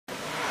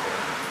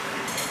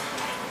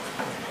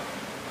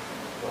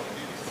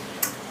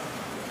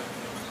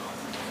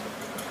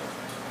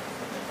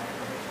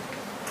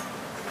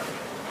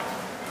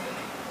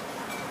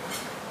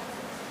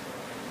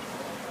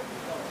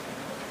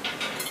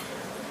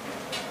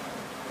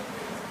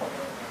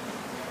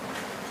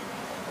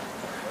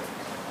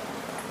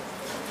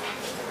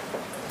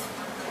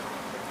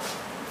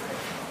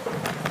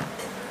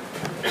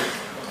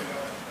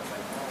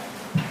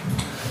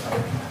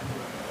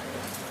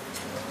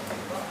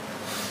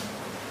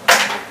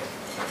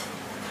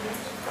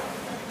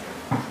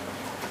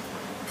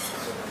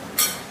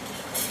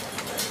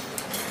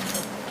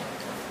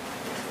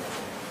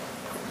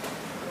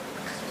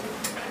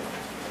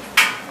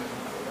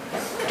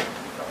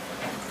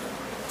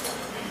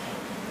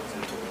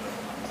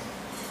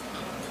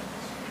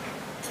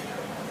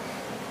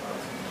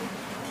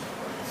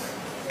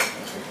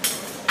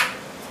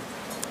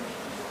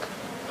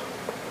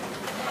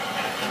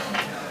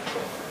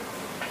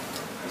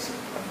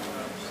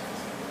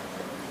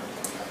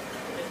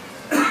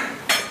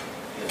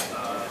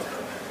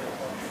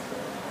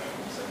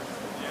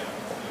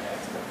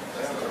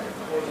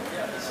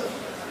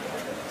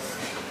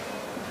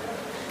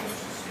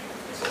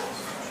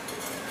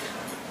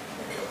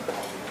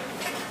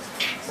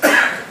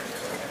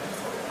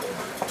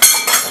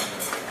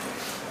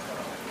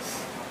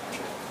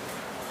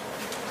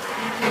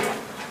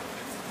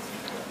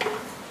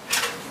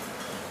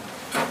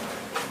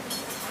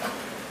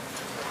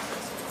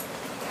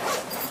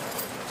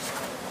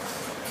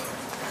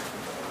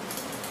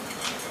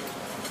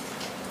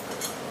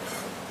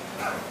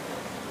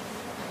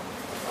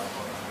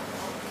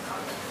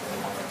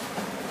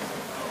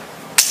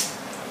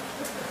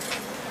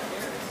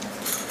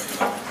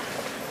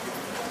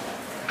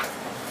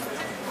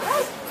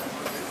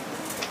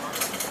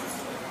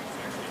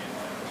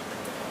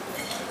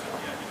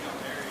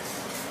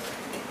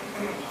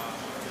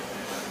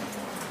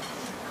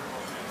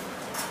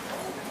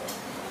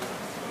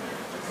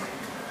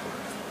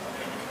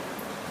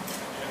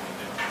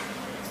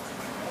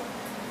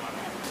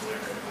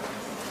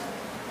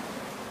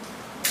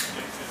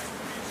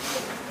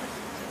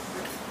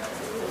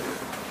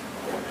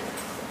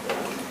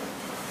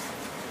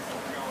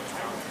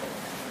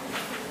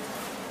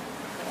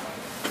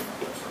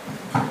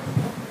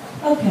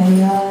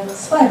Okay,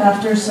 it's 5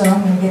 after, so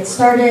I'm going to get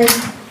started.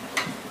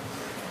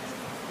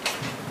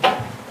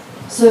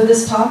 So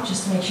this talk,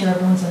 just to make sure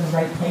everyone's in the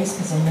right place,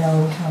 because I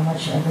know how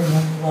much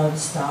everyone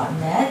loves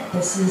 .NET.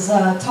 This is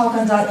a talk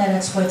on .NET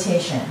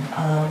exploitation.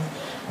 I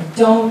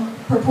don't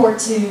purport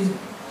to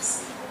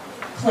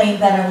claim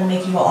that I will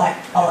make you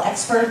all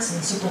experts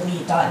and super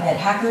elite .NET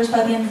hackers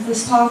by the end of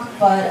this talk,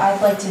 but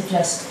I'd like to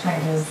just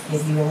kind of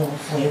give you a little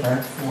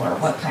flavor for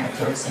what kind of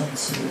goes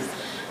into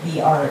the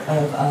art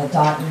of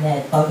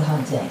 .NET bug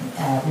hunting,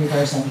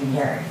 reverse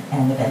engineering,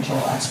 and eventual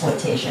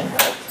exploitation.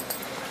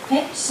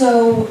 Okay,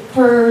 so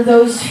for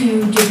those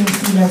who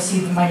didn't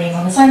see my name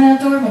on the sign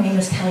out door, my name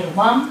is Kelly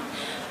Lum.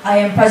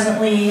 I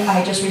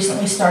just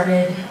recently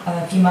started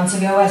a few months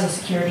ago as a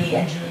security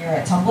engineer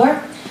at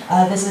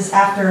Tumblr. This is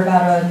after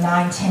about a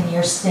 9-10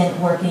 year stint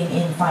working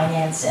in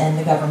finance and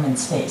the government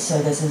space,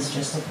 so this is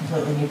just a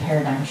completely new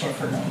paradigm shift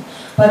for me.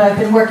 But I've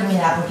been working in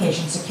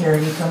application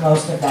security for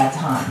most of that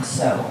time,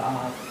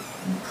 so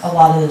a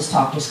lot of this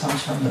talk just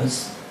comes from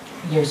those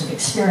years of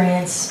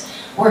experience.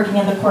 Working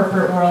in the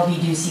corporate world,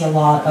 you do see a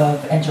lot of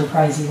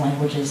enterprisey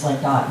languages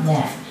like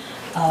 .NET.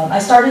 I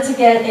started to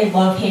get a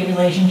love-hate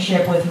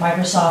relationship with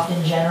Microsoft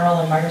in general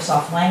and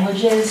Microsoft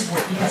languages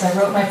because I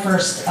wrote my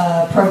first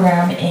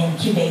program in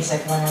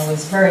QBasic when I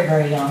was very,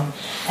 very young.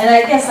 And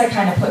I guess that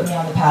kind of put me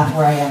on the path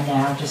where I am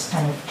now, just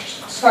kind of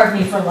scarred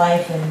me for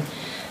life, and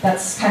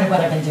that's kind of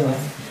what I've been doing.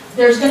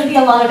 There's going to be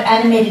a lot of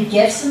animated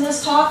GIFs in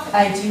this talk.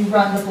 I do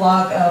run the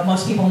blog.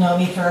 Most people know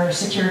me for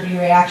Security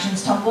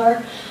Reactions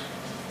Tumblr.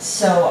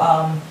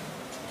 So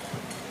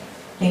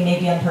they may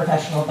be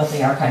unprofessional, but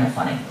they are kind of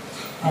funny.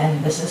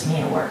 And this is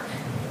me at work.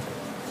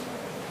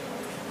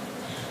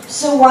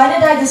 So why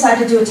did I decide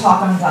to do a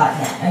talk on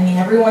 .NET? I mean,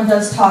 everyone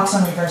does talks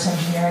on reverse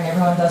engineering,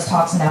 everyone does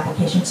talks on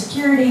application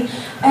security,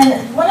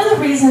 and one of the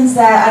reasons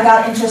that I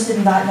got interested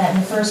in .NET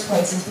in the first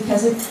place is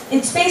because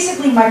it's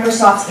basically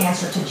Microsoft's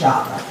answer to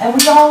Java. And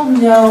we all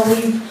know,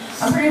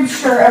 I'm pretty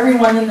sure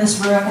everyone in this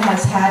room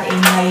has had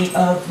a night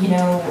of,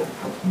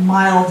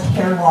 mild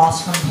hair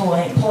loss from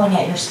pulling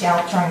at your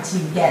scalp trying to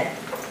get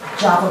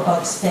Java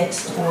bugs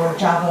fixed or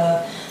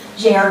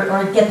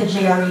get the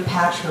JRE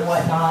patched or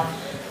whatnot.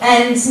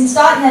 And since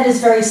 .NET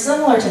is very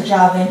similar to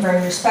Java in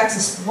various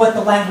respects, what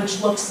the language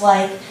looks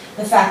like,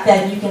 the fact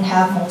that you can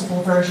have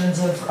multiple versions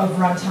of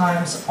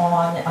runtimes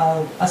on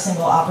a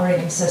single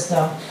operating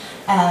system,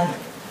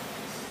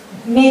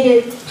 made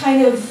it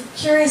kind of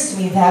curious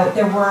to me that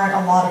there weren't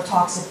a lot of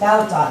talks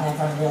about .NET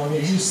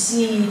vulnerabilities. You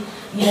see,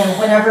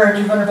 whenever a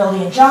new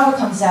vulnerability in Java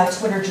comes out,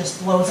 Twitter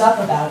just blows up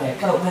about it.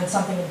 But when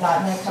something in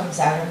 .NET comes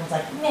out, everyone's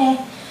like,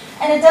 meh.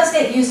 And it does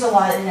get used a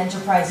lot in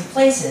enterprisey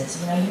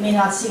places. You may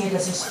not see it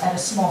at a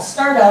small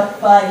startup,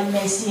 but you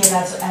may see it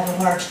at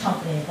a large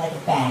company like a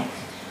bank,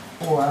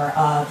 or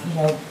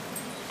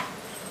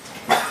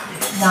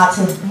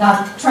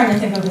not trying to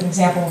think of an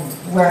example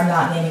where I'm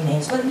not naming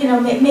names, but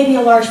maybe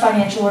a large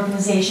financial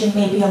organization,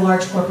 maybe a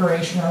large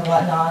corporation or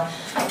whatnot.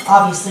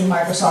 Obviously,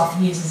 Microsoft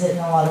uses it in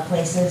a lot of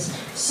places.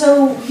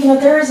 So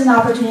there is an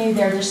opportunity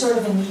there. There's sort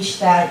of a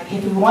niche that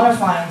if we want to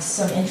find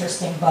some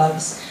interesting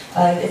bugs,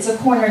 it's a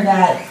corner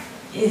that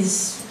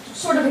is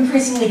sort of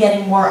increasingly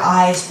getting more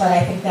eyes, but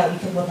I think that we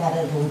could look at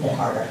it a little bit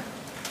harder.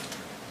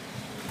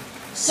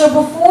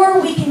 So before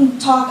we can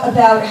talk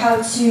about how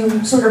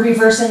to sort of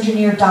reverse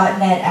engineer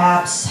 .NET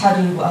apps, how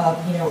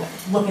to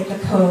look at the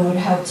code,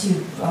 how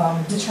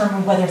to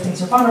determine whether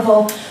things are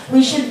vulnerable,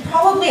 we should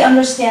probably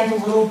understand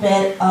a little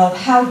bit of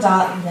how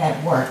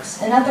 .NET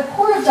works. And at the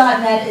core of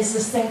 .NET is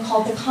this thing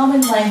called the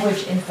Common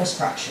Language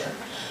Infrastructure.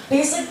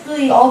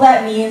 Basically, all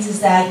that means is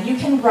that you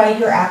can write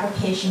your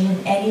application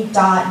in any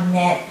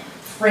 .NET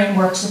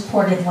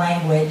framework-supported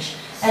language,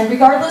 and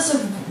regardless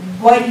of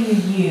what you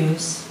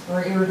use,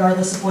 or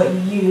irregardless of what you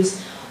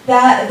use,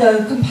 that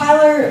the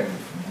compiler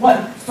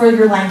for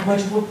your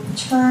language will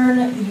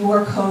turn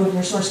your code,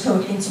 your source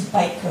code, into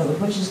bytecode,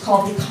 which is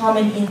called the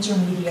Common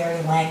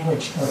Intermediary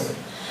Language Code.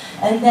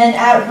 And then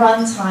at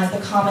runtime,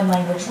 the Common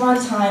Language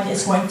runtime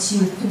is going to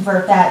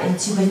convert that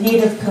into the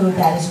native code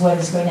that is what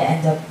is going to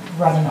end up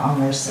running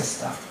on your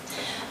system.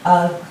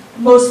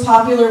 Most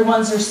popular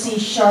ones are C#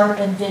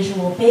 and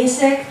Visual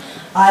Basic.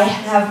 I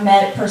have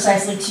met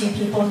precisely 2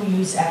 people who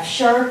use F#.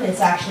 It's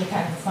actually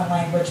kind of a fun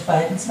language,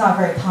 but it's not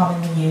very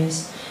commonly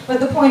used. But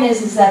the point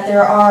is that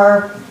there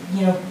are,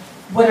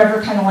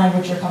 whatever kind of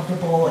language you're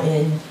comfortable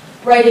in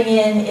writing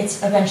in,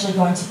 it's eventually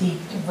going to be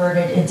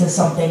converted into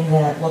something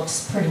that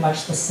looks pretty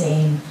much the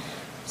same.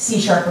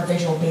 C# or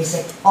Visual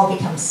Basic all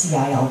become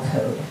CIL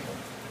code.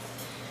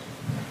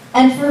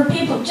 And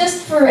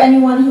just for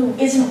anyone who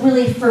isn't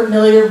really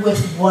familiar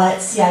with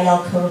what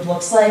CIL code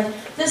looks like,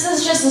 this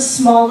is just a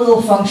small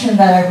little function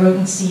that I wrote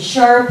in C#.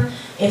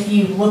 If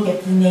you look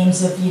at the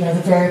names of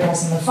the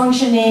variables in the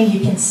function name, you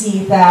can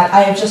see that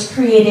I have just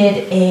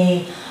created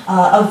a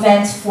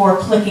event for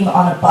clicking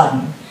on a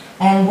button.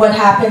 And what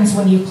happens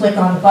when you click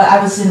on the button,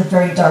 I was in a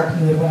very dark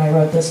mood when I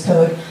wrote this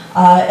code,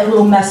 a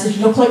little message,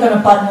 you'll click on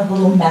a button, a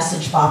little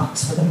message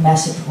box with a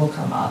message will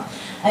come up.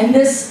 And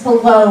this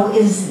below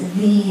is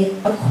the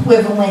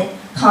equivalent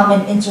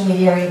common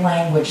intermediary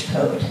language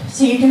code.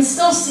 So you can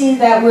still see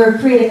that we're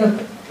creating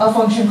a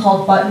function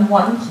called button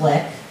one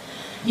click.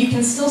 You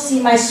can still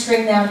see my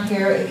string down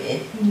here.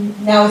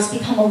 Now it's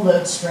become a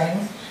load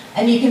string.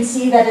 And you can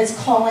see that it's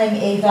calling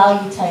a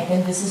value type,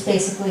 and this is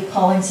basically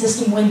calling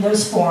system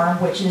Windows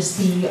form, which is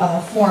the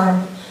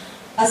form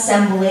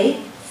assembly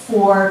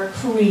for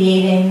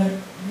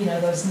creating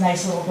those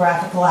nice little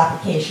graphical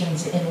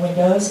applications in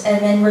Windows.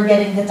 And then we're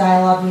getting the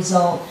dialog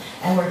result,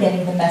 and we're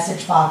getting the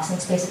message box, and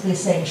it's basically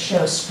saying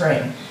show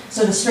string.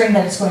 So the string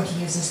that it's going to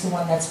use is the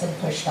one that's been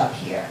pushed up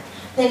here.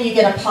 Then you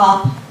get a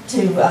pop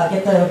to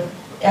get the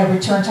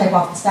return type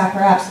off the stack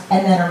perhaps,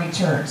 and then a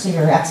return, so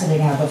you're exiting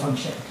out of the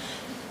function.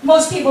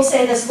 Most people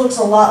say this looks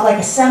a lot like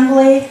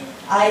assembly.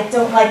 I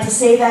don't like to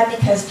say that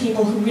because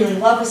people who really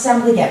love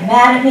assembly get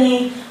mad at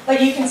me,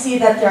 but you can see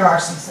that there are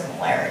some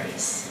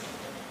similarities.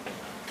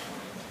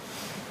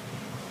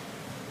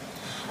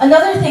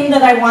 Another thing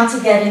that I want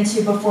to get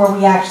into before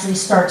we actually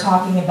start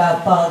talking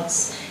about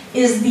bugs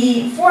is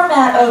the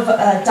format of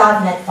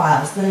 .NET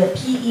files, the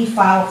PE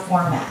file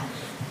format.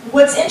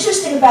 What's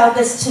interesting about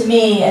this to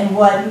me, and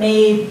what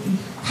may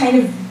kind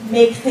of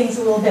make things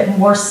a little bit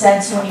more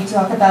sense when you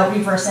talk about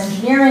reverse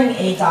engineering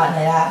a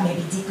 .NET app,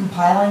 maybe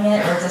decompiling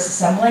it or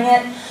disassembling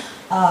it,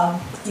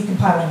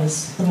 decompiling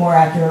is the more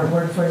accurate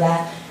word for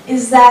that,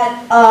 is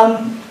that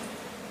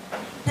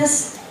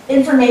this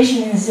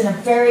information is in a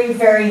very,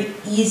 very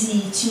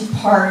easy to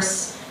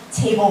parse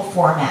table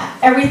format.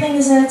 Everything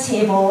is in a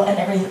table and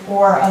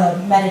or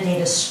a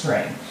metadata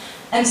string.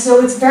 And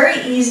so it's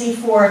very easy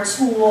for a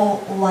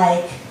tool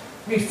like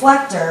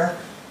Reflector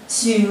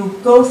to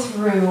go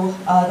through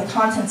the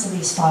contents of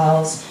these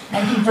files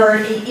and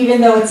convert,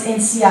 even though it's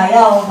in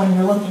CIL when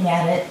you're looking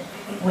at it,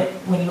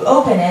 when you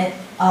open it,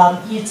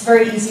 it's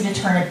very easy to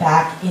turn it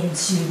back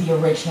into the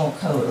original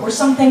code, or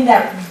something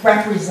that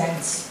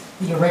represents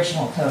the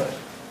original code.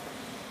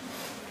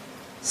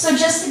 So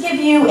just to give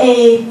you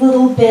a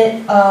little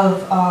bit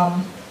of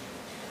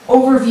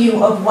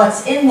overview of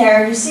what's in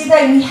there, you see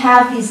that we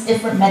have these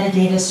different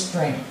metadata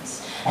strings.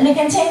 And it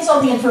contains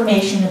all the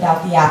information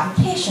about the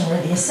application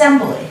or the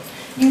assembly.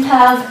 You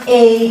have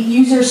a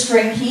user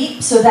string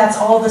heap, so that's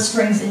all the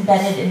strings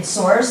embedded in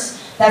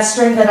source. That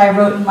string that I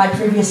wrote in my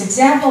previous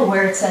example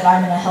where it said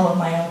I'm in a hell of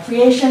my own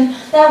creation,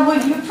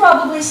 you'd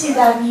probably see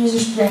that user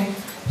string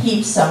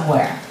heap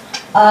somewhere.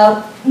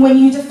 When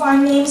you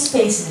define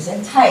namespaces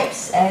and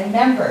types and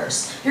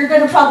members, you're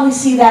going to probably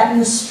see that in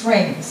the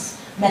strings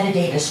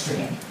metadata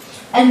stream.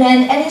 And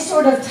then any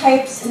sort of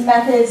types and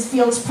methods,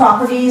 fields,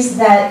 properties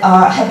that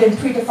have been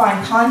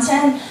predefined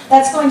content,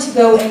 that's going to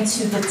go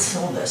into the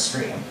tilde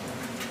stream.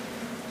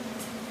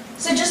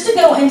 So just to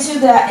go into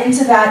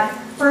that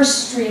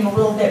first stream a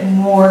little bit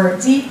more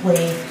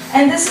deeply,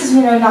 and this is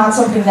not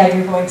something that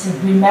you're going to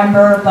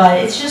remember, but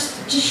it's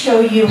just to show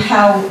you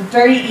how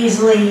very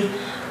easily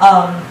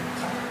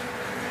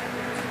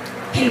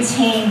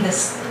contained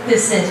this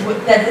is,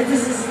 that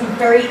this is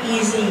very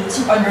easy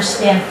to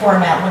understand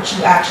format once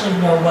you actually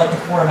know what the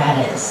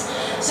format is.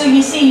 So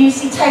you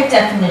see type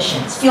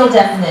definitions, field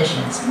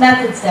definitions,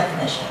 methods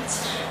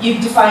definitions.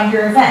 You define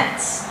your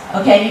events,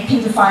 okay? You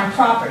can define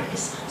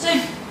properties. So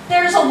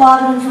there's a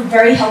lot of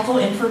very helpful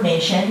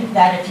information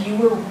that if you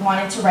were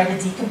wanting to write a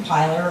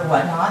decompiler or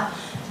whatnot,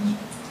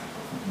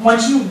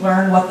 once you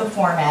learn what the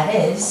format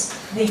is,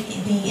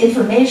 the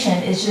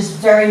information is just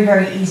very,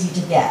 very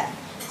easy to get.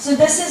 So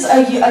this is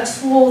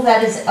a tool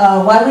that is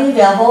widely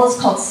available. It's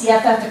called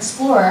CFF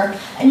Explorer,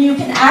 and you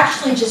can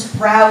actually just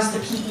browse the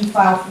PE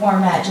file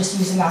format just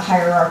using a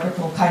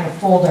hierarchical kind of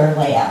folder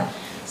layout.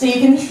 So you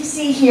can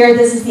see here,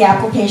 this is the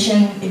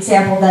application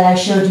example that I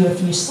showed you a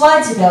few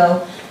slides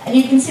ago, and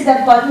you can see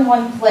that button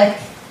one click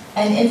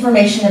and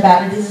information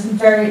about it is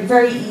very,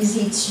 very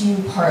easy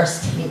to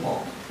parse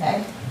table,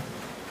 okay?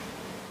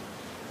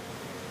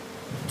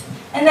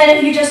 And then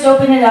if you just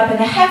open it up in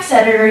a hex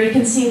editor, you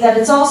can see that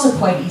it's also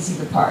quite easy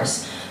to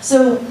parse.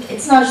 So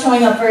it's not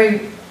showing up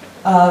very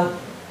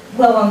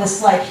well on this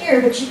slide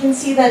here, but you can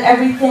see that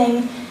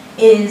everything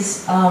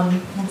is,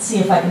 let's see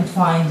if I can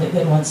find a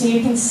good one. So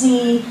you can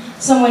see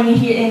someone in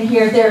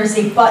here, there is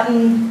a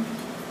button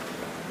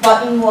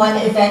one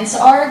events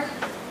arg.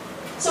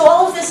 So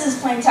all of this is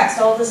plain text.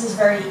 All of this is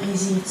very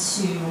easy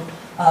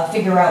to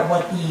figure out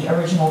what the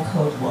original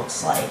code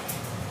looks like.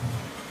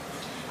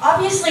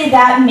 Obviously,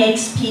 that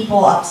makes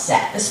people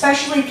upset,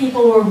 especially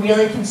people who are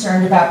really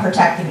concerned about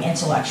protecting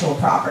intellectual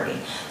property.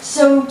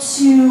 So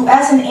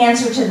as an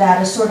answer to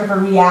that, as sort of a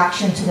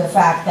reaction to the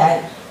fact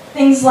that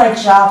things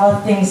like Java,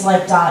 things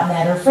like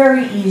 .NET are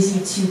very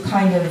easy to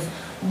kind of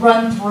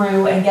run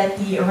through and get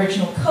the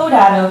original code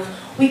out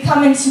of, we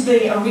come into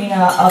the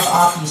arena of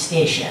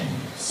obfuscation.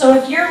 So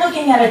if you're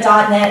looking at a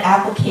 .NET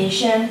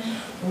application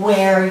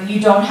where you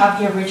don't have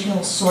the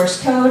original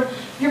source code,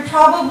 you're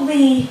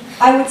probably,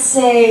 I would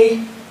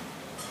say,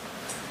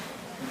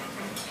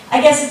 I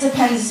guess it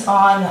depends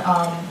on,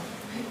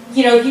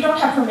 if you don't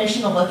have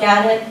permission to look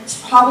at it,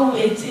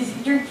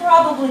 you're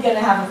probably going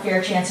to have a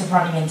fair chance of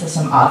running into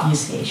some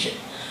obfuscation.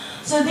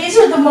 So these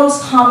are the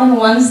most common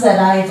ones that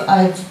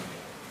I've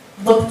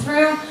looked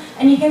through,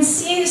 And you can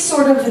see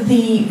sort of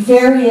the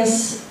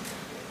various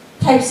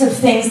types of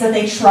things that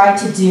they try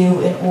to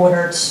do in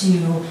order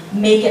to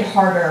make it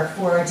harder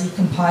for a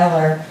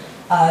decompiler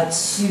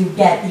to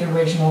get the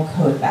original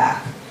code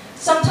back.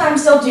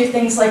 Sometimes they'll do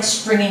things like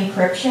string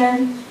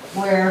encryption,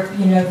 where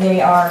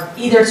they are,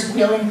 either it's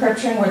real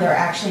encryption, where there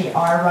actually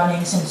are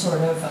running some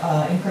sort of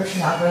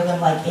encryption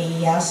algorithm like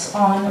AES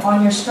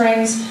on your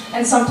strings,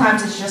 and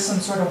sometimes it's just some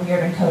sort of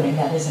weird encoding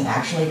that isn't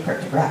actually a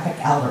cryptographic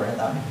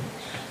algorithm.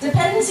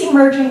 Dependency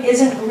merging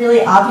isn't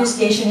really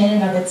obfuscation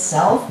in and of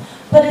itself,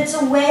 but it's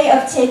a way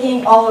of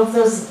taking all of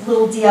those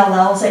little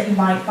DLLs that you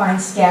might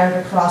find scattered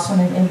across when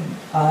an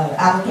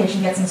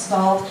application gets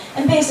installed,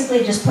 and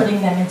basically just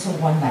putting them into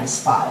one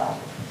nice file.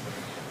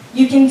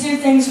 You can do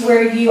things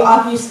where you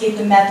obfuscate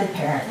the method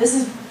parent. This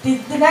is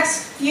the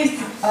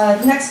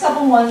next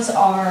couple ones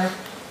are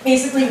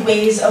basically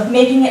ways of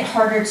making it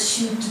harder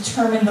to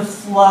determine the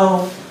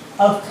flow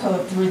of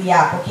code through the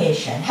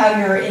application, how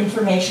your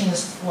information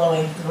is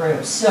flowing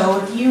through.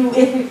 So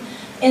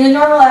if in a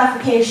normal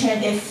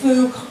application, if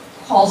foo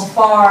calls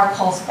bar,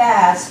 calls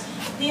baz,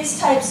 these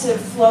types of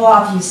flow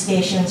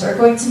obfuscations are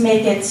going to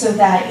make it so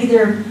that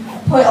either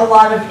put a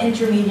lot of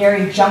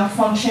intermediary junk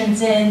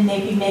functions in,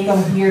 maybe make a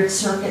weird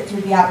circuit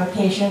through the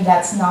application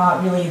that's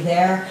not really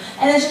there,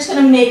 and it's just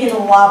going to make it a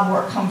lot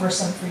more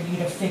cumbersome for you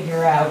to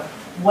figure out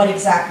what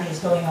exactly is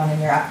going on in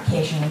your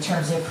application in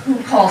terms of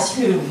who calls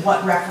who,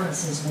 what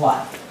references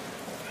what.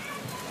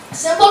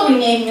 Simple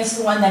renaming is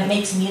the one that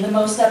makes me the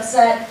most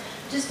upset,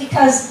 just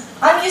because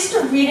I'm used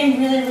to reading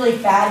really, really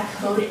bad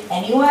code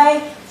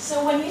anyway,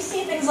 so when you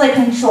see things like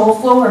control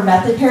flow or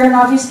method parent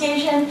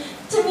obfuscation,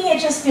 to me it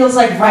just feels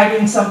like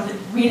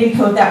reading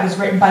code that was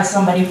written by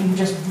somebody who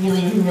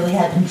really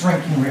had been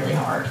drinking really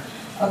hard.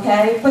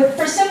 Okay? But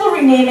for simple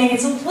renaming,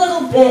 it's a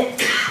little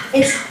bit,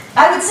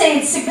 I would say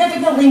it's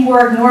significantly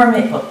more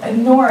annoying,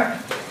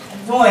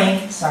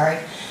 sorry.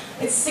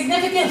 It's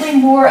significantly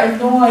more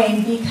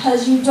annoying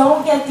because you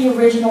don't get the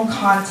original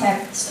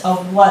context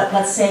of what,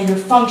 let's say, your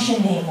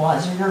function name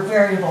was or your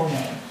variable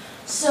name.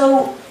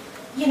 So,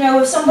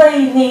 if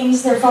somebody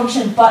names their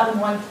function button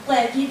one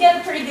click, you get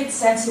a pretty good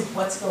sense of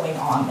what's going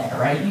on there,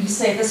 right? You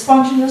say this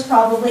function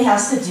probably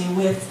has to do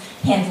with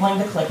handling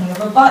the clicking of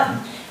a button.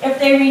 If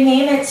they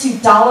rename it to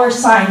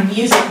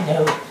 $music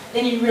note,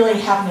 then you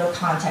really have no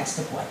context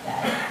of what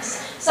that is.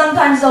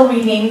 Sometimes they'll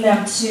rename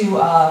them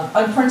to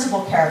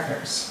unprintable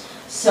characters.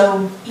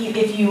 So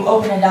if you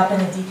open it up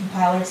in a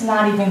decompiler, it's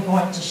not even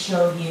going to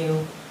show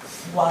you,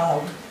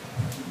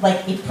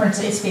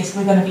 it's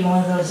basically going to be one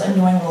of those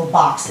annoying little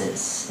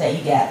boxes that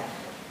you get.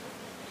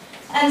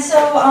 And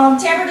so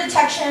tamper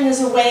detection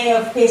is a way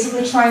of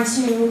basically trying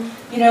to,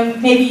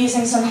 maybe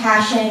using some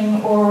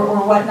hashing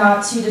or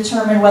whatnot to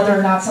determine whether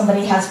or not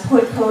somebody has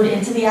put code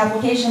into the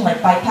application, like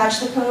byte patch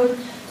the code,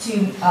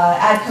 to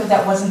add code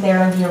that wasn't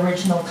there in the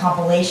original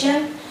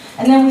compilation.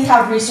 And then we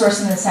have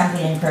resource and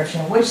assembly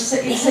encryption, which is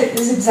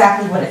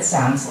exactly what it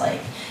sounds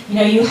like.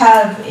 You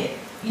have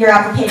your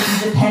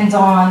application depends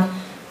on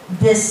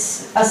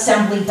this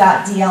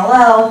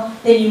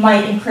assembly.dll, then you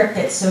might encrypt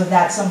it so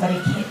that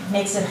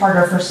makes it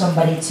harder for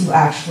somebody to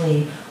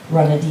actually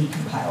run a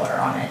decompiler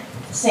on it.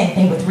 Same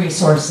thing with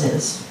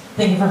resources.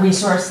 Think of a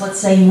resource, let's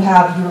say you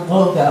have your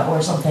logo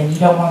or something. You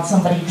don't want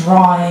somebody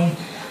drawing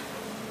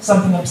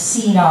something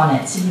obscene on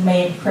it, so you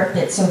may encrypt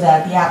it so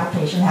that the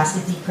application has to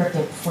decrypt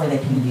it before they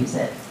can use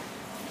it.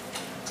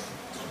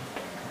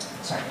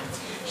 Sorry,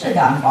 should have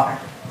gotten water.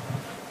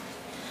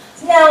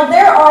 Now,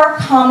 there are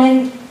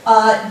common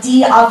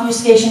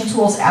de-obfuscation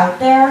tools out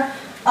there.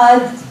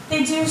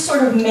 They do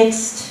sort of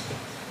mixed,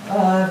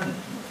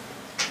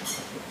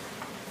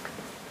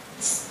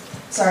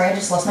 sorry, I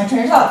just lost my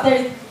train of thought.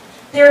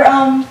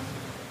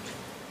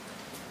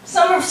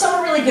 Some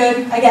are really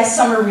good, I guess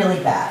some are really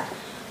bad.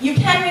 You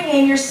can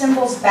rename your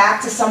symbols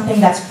back to something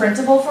that's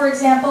printable, for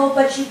example,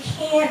 but you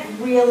can't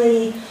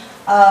really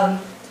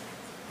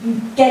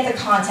get the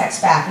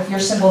context back if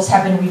your symbols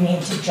have been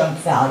renamed to junk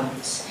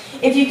values.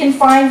 If you can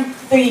find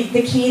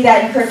the key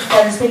that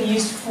has been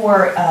used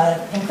for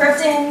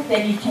encrypting,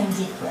 then you can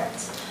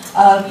decrypt.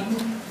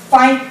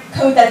 Find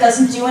code that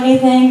doesn't do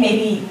anything,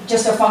 maybe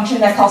just a function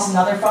that calls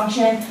another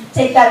function,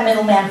 take that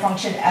middleman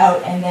function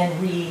out and then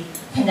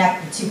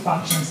reconnect the two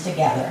functions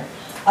together.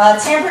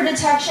 Tamper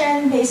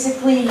detection,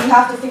 basically you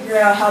have to figure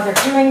out how they're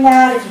doing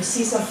that. If you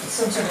see some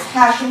sort of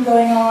hashing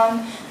going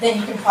on, then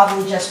you can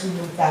probably just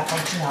remove that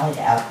functionality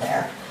out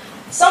there.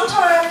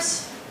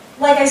 Sometimes,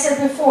 like I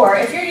said before,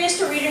 if you're used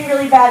to reading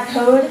really bad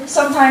code,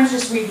 sometimes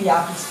just read the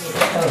obfuscated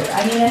code.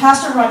 I mean, it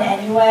has to run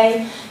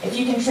anyway. If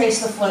you can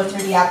trace the flow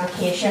through the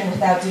application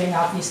without doing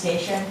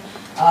obfuscation,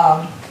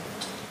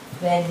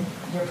 then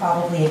you're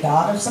probably a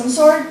god of some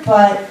sort,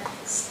 but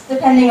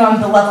depending on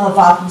the level of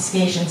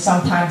obfuscation,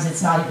 sometimes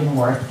it's not even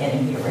worth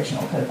getting the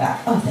original code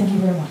back. Oh, thank you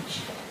very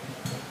much.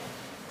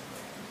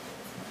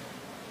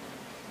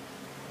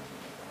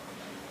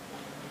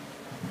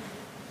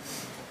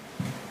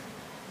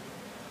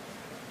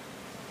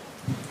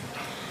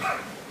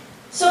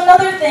 So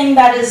another thing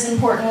that is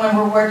important when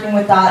we're working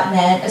with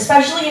 .NET,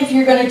 especially if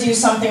you're going to do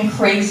something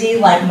crazy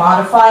like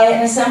modify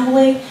an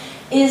assembly,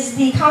 is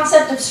the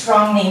concept of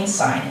strong name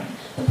signing.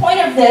 The point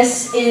of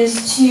this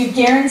is to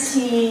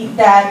guarantee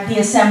that the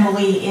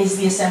assembly is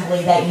the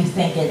assembly that you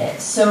think it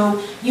is.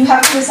 So you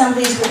have two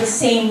assemblies with the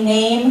same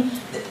name.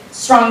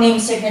 Strong name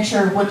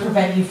signature would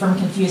prevent you from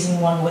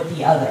confusing one with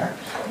the other.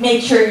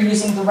 Make sure you're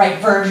using the right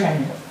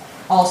version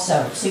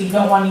also. So you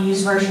don't want to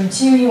use version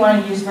 2, you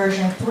want to use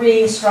version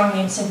 3. Strong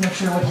name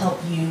signature would help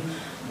you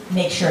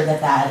make sure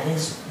that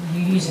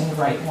you're using the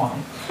right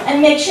one.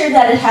 And make sure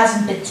that it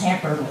hasn't been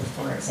tampered with,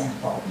 for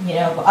example. You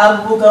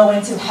know, we'll go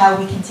into how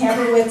we can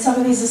tamper with some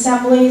of these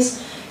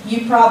assemblies.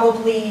 You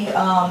probably,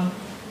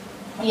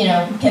 you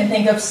know, can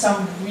think of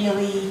some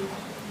really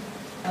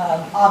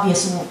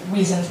obvious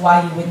reasons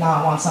why you would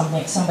not want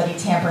somebody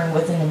tampering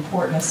with an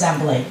important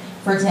assembly.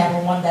 For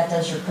example, one that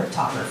does your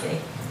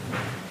cryptography.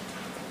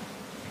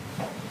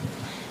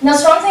 Now,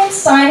 strong name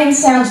signing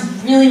sounds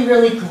really,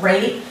 really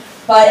great,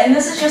 and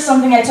this is just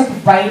something I took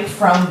right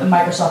from the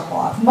Microsoft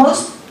blog.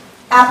 Most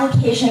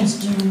applications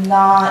do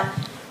not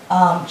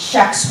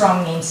check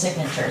strong name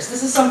signatures.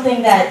 This is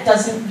something that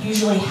doesn't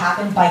usually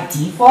happen by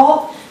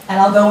default, and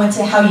I'll go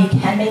into how you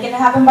can make it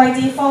happen by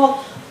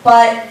default.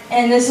 But,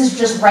 and this is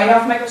just right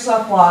off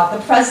Microsoft blog,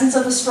 the presence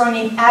of a strong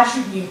name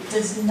attribute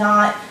does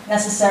not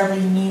necessarily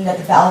mean that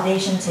the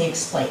validation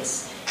takes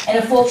place. In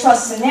a full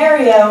trust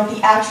scenario, the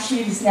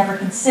attribute is never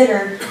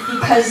considered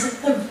because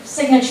the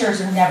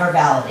signatures are never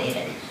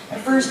validated.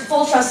 And for a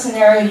full trust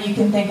scenario, you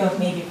can think of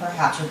maybe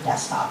perhaps your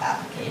desktop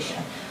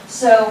application.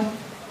 So,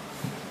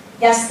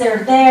 yes,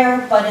 they're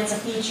there, but it's a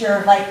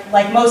feature.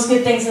 Like most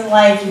good things in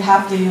life, you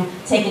have to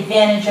take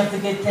advantage of the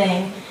good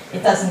thing.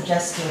 It doesn't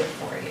just do it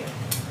for you.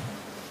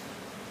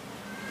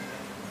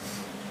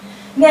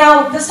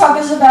 Now, this talk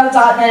is about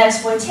 .NET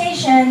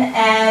exploitation,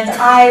 and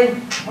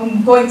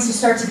I'm going to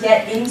start to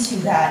get into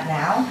that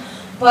now.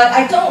 But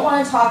I don't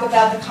want to talk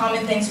about the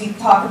common things we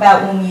talk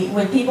about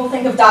when people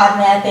think of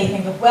 .NET. They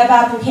think of web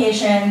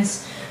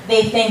applications.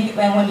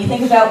 And when you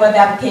think about web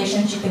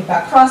applications, you think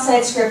about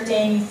cross-site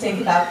scripting. You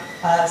think about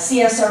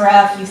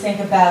CSRF. You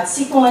think about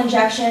SQL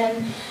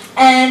injection.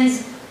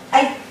 And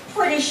I'm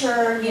pretty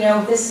sure, you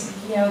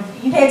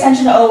pay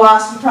attention to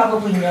OWASP. You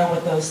probably know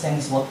what those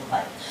things look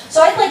like.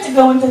 So I'd like to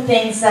go into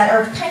things that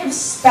are kind of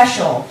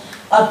special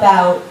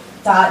about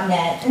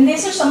 .NET, and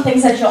these are some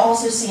things that you'll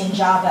also see in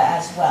Java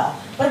as well.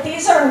 But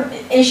these are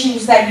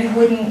issues that you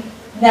wouldn't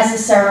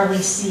necessarily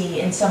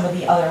see in some of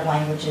the other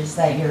languages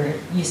that you're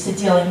used to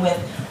dealing with,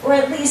 or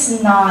at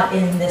least not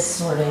in this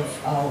sort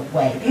of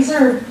way. These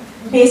are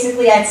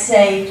basically, I'd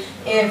say,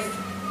 if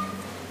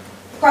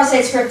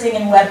cross-site scripting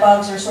and web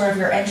bugs are sort of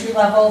your entry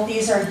level,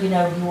 these are,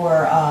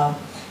 your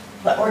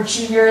or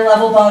junior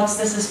level bugs.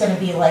 This is going to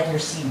be like your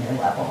senior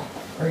level,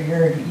 or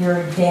your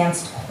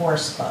advanced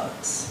course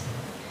bugs.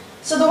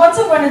 So the ones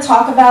I'm going to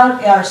talk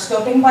about are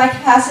scoping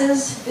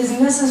bypasses,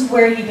 and this is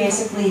where you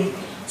basically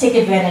take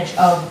advantage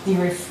of the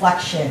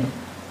reflection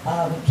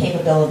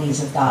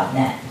capabilities of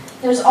 .NET.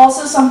 There's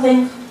also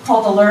something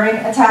called a learning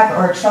attack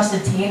or a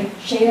trusted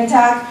chain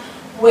attack,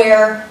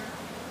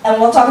 and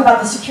we'll talk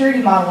about the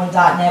security model in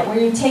 .NET, where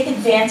you take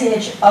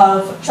advantage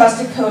of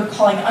trusted code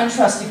calling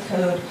untrusted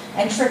code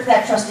and trick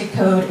that trusted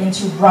code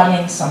into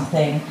running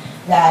something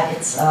that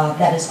is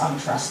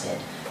untrusted.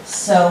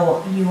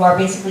 So you are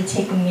basically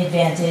taking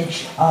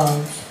advantage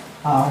of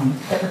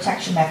the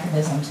protection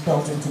mechanisms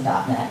built into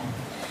 .NET.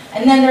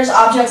 And then there's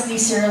objects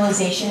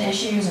deserialization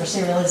issues or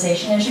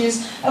serialization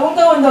issues. I won't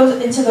go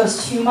into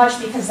those too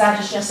much because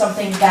that is just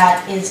something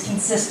that is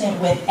consistent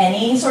with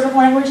any sort of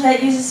language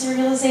that uses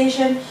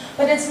serialization.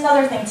 But it's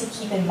another thing to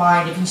keep in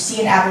mind. If you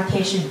see an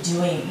application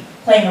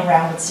playing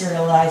around with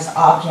serialized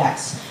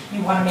objects,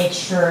 you want to make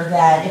sure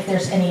that if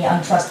there's any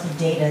untrusted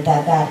data,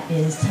 that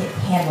is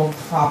handled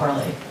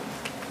properly.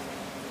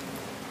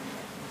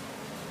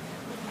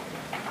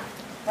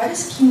 Why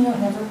does Keynote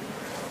never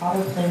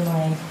autoplay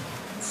my...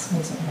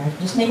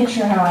 Just making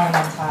sure how I am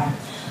on time.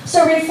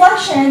 So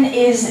reflection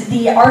is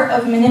the art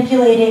of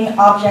manipulating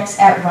objects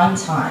at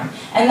runtime.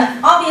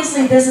 And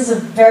obviously this is a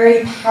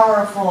very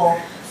powerful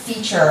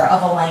feature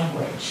of a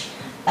language.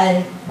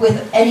 And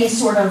with any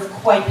sort of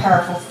quite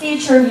powerful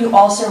feature, you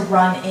also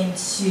run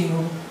into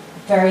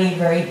very,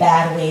 very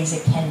bad ways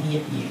it can be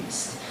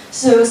abused.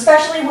 So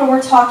especially when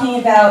we're talking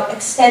about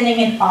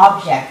extending an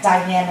object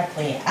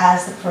dynamically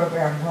as the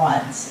program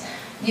runs.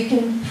 You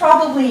can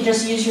probably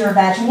just use your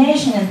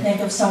imagination and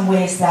think of some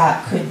ways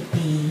that could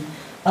be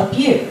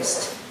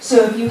abused.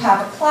 So if you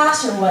have a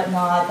class or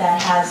whatnot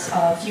that has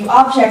a few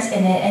objects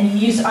in it and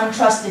you use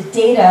untrusted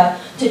data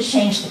to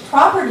change the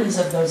properties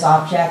of those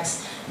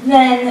objects,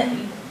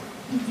 then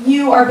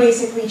you are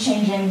basically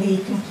changing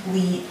the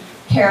complete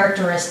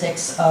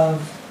characteristics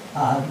of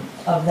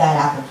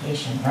that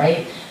application,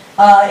 right?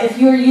 If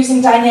you're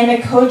using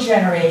dynamic code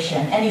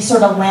generation, any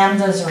sort of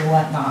lambdas or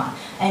whatnot,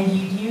 and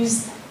you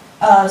use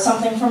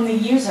something from the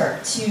user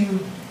to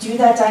do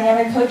that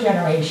dynamic code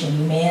generation,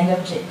 you may end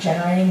up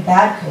generating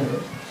bad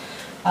code.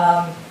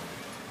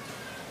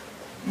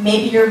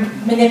 Maybe you're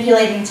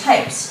manipulating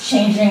types,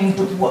 changing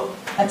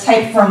a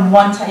type from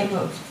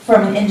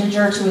from an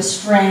integer to a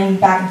string,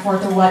 back and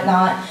forth or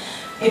whatnot.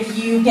 If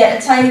you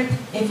get a type,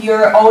 if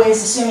you're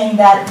always assuming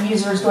that the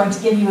user is going to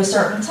give you a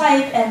certain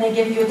type and they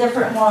give you a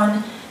different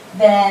one,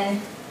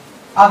 then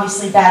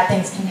obviously bad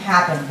things can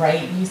happen,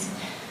 right?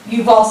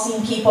 You've all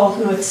seen people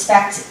who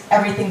expect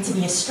everything to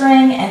be a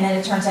string and then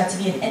it turns out to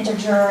be an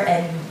integer,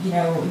 and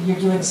you're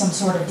doing some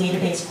sort of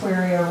database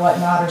query or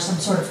whatnot, or some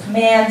sort of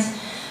command.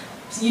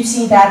 So you've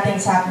seen bad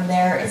things happen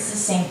there. It's the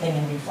same thing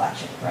in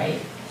reflection,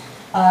 right?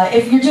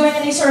 If you're doing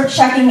any sort of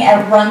checking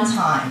at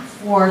runtime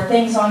for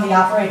things on the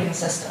operating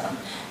system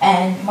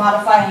and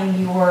modifying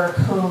your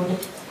code,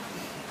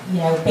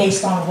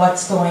 based on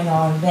what's going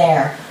on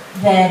there,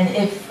 then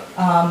if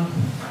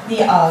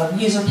the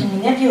user can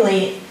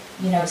manipulate,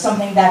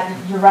 something that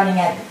you're running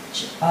at,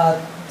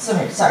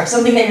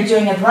 something that you're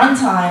doing at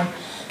runtime,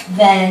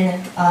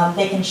 then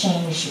they can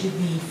change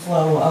the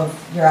flow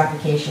of your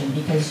application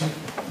because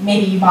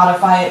maybe you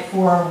modify it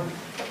for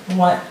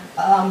what.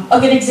 A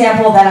good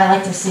example that I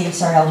like to see,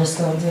 sorry, I'll just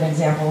go into an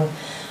example.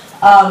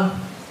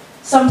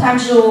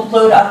 Sometimes you'll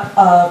load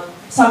up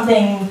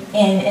something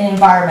in an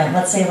environment,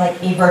 let's say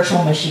like a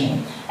virtual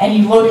machine, and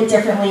you load it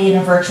differently in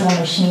a virtual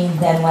machine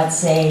than, let's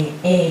say,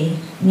 a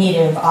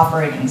native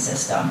operating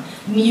system.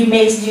 You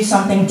may do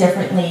something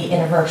differently in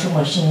a virtual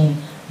machine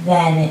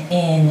than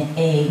in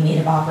a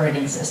native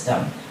operating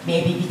system.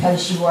 Maybe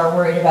because you are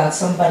worried about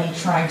somebody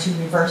trying to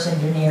reverse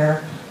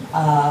engineer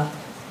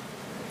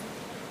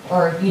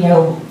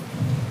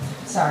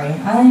sorry,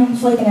 I'm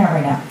flaking out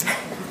right now.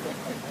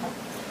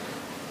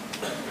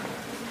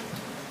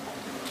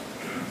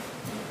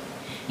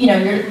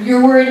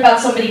 You're worried about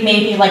somebody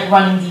maybe like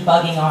running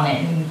debugging on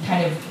it and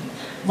kind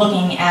of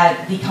looking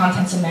at the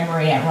contents of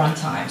memory at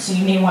runtime. So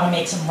you may want to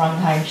make some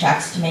runtime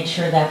checks to make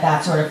sure that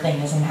that sort of thing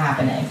isn't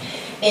happening.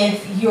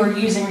 If you're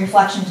using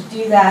reflection to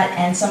do that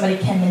and somebody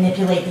can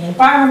manipulate the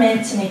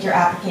environment to make your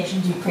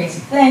application do crazy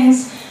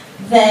things,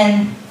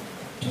 then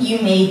you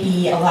may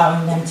be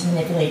allowing them to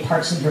manipulate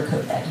parts of your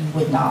code that you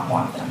would not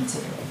want them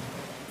to.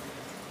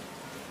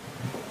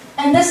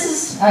 And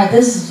this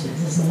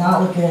does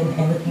not look good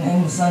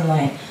in the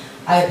sunlight.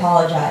 I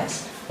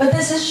apologize. But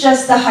this is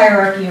just the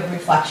hierarchy of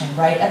reflection,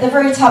 right? At the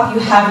very top, you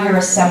have your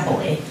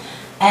assembly.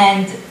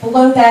 And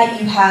below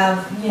that, you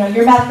have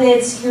your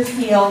methods, your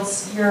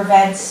fields, your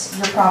events,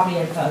 your property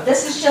info.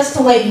 This is just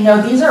to let you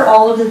know these are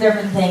all of the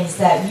different things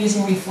that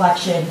using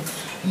reflection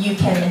you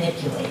can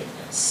manipulate.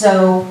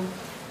 So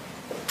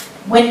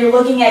when you're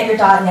looking at your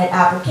 .NET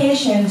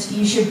applications,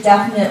 you should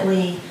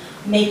definitely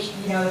make,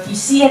 if you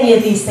see any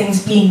of these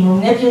things being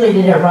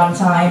manipulated at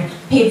runtime,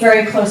 pay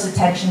very close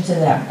attention to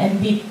them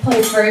and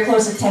pay very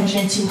close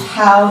attention to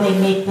how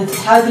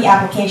how the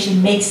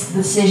application makes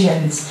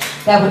decisions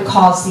that would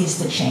cause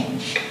these to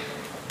change.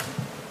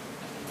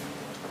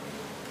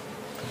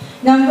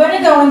 Now I'm going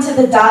to go into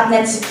the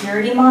 .NET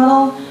security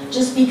model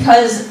just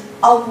because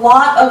a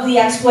lot of the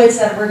exploits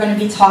that we're going to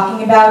be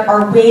talking about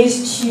are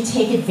ways to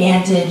take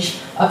advantage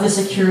of the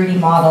security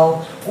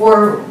model,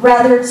 or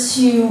rather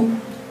to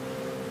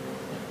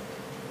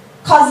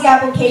cause the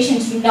application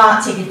to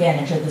not take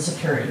advantage of the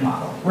security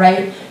model,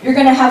 right? You're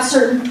going to have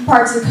certain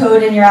parts of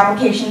code in your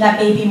application that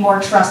may be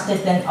more trusted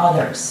than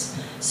others.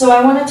 So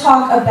I want to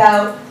talk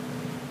about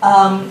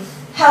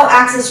how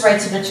access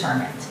rights are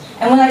determined.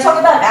 And when I talk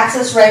about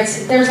access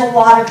rights, there's a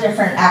lot of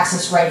different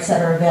access rights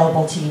that are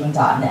available to you in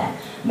 .NET.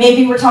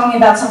 Maybe we're talking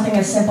about something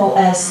as simple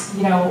as,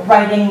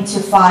 writing to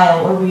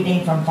file or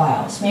reading from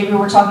files. Maybe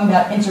we're talking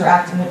about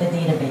interacting with a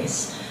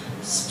database.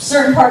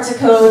 Certain parts of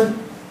code,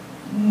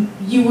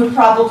 you would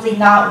probably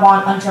not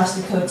want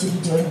untrusted code to be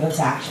doing those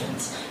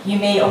actions. You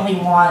may only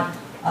want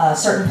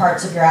certain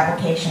parts of your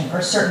application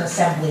or certain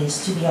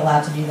assemblies to be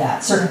allowed to do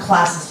that, certain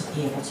classes to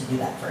be able to do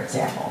that, for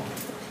example.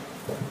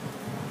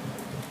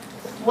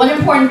 One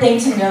important thing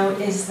to note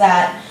is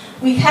that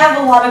we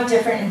have a lot of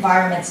different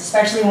environments,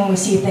 especially when we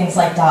see things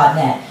like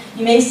 .NET.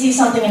 You may see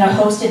something in a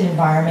hosted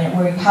environment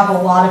where you have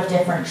a lot of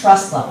different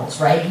trust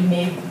levels, right? You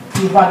may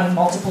be running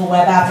multiple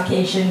web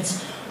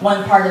applications.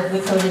 One part of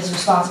the code is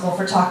responsible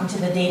for talking to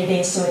the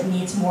database, so it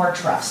needs more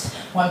trust.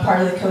 One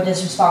part of the code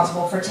is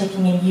responsible for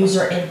taking in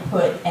user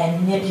input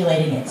and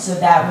manipulating it, so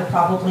that would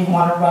probably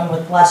want to run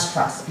with less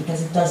trust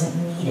because it doesn't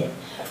need it,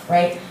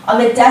 right?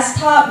 On the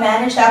desktop,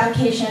 managed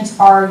applications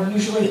are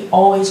usually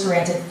always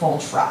granted full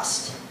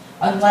trust,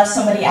 unless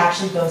somebody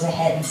actually goes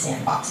ahead and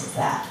sandboxes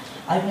that.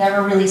 I've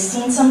never really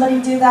seen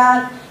somebody do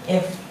that.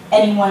 If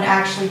anyone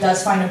actually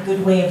does find a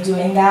good way of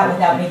doing that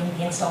without making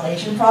the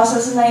installation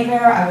process a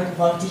nightmare, I would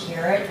love to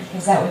hear it,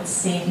 because that would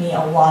save me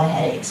a lot of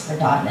headaches for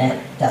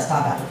 .NET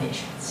desktop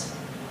applications.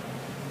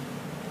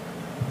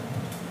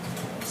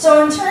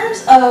 So in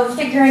terms of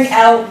figuring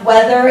out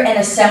whether an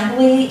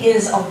assembly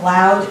is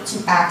allowed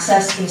to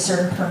access a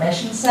certain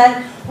permission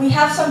set, we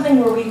have something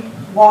where we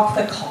walk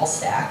the call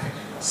stack.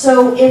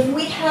 So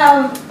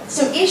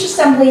each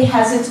assembly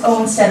has its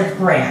own set of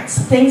grants,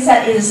 things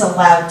that it is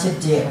allowed to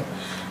do.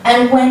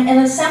 And when an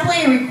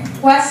assembly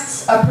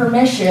requests a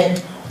permission,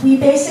 we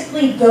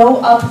basically go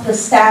up the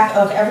stack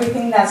of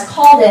everything that's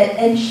called it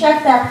and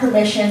check that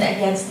permission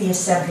against the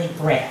assembly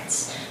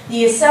grants.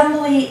 The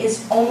assembly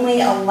is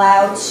only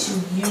allowed to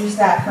use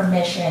that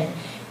permission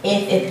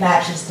if it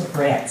matches the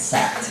grant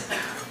set.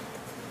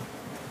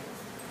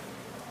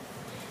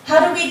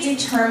 How do we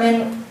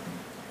determine,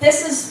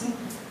 this is,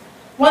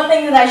 one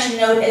thing that I should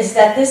note is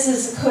that this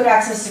is code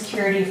access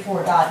security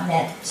for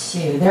 .NET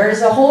 2. There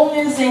is a whole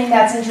new thing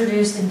that's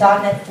introduced in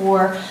 .NET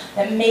 4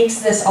 that makes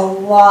this a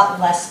lot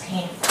less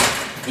painful.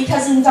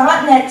 Because in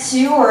 .NET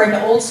 2 or in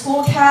old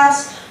school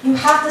CAS, you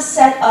have to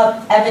set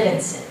up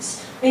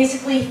evidences.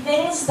 Basically,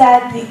 things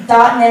that the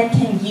 .NET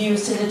can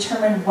use to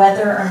determine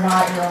whether or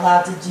not you're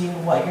allowed to do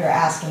what you're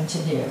asking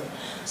to do.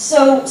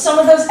 So some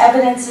of those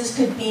evidences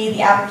could be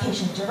the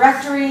application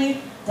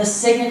directory, the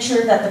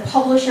signature that the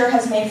publisher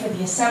has made for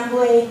the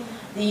assembly,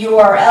 the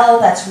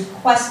URL that's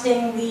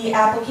requesting the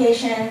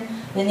application,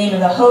 the name of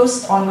the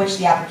host on which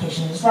the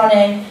application is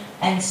running,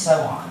 and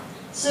so on.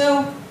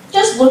 So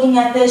just looking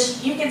at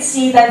this, you can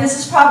see that this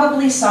is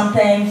probably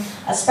something,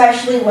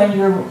 especially when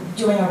you're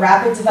doing a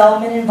rapid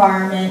development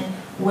environment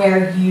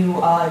where you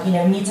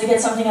need to get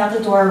something out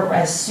the door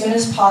as soon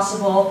as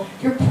possible.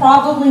 You're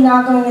probably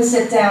not going to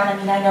sit down. I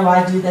mean, I know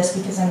I do this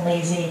because I'm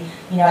lazy.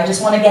 I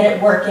just want to get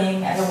it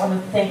working. I don't want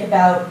to think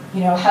about,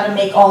 how to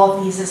make all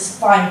of these as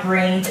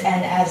fine-grained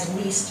and as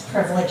least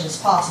privileged as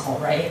possible,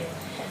 right?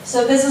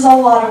 So this is a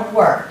lot of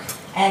work.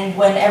 And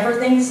when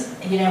everything's,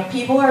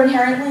 people are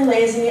inherently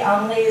lazy,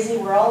 I'm lazy,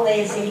 we're all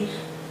lazy.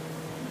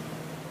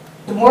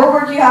 The more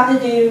work you have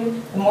to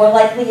do, the more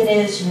likely it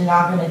is you're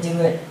not going to do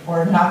it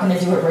or not going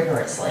to do it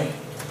rigorously.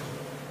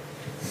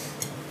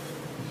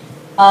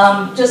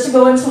 Just to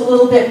go into a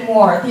little bit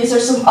more, these are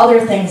some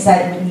other things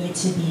that would need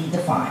to be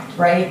defined,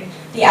 right?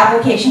 The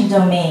application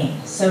domain.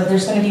 So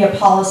there's going to be a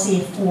policy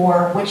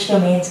for which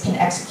domains can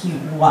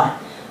execute what.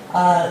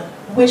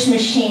 Which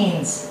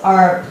machines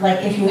are,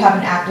 like if you have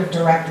an Active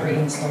Directory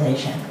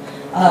installation.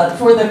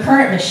 For the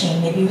current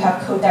machine, maybe you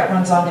have code that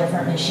runs on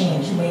different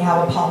machines. You may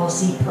have a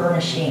policy per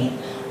machine,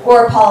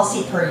 or a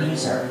policy per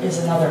user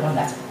is another one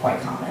that's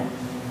quite common.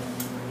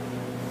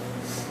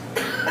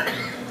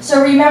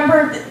 So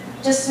remember,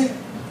 just to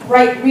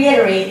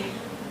reiterate,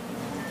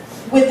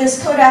 with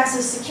this code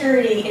access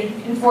security, it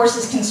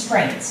enforces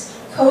constraints.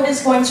 Code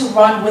is going to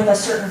run with a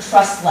certain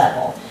trust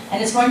level,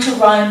 and it's going to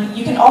run,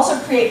 you can also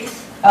create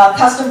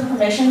custom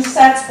permission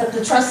sets, but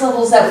the trust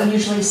levels that we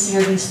usually see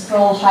are these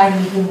full, high,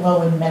 medium,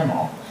 low, and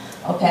minimal.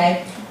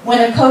 Okay?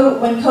 When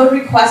code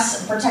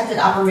requests a protected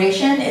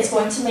operation, it's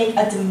going to make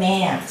a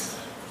demand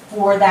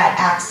for that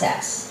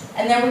access.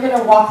 And then we're going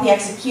to walk the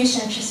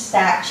execution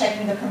stack,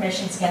 checking the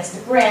permissions against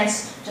the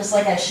grants, just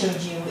like I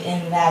showed you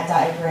in that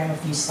diagram a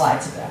few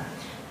slides ago.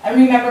 And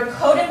remember,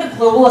 code in the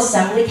global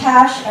assembly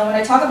cache, and when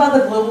I talk about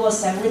the global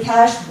assembly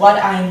cache, what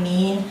I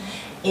mean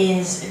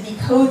is the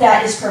code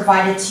that is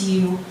provided to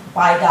you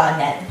by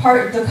 .NET,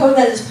 the code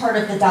that is part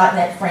of the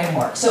 .NET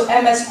framework. So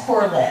MS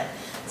Core Lib,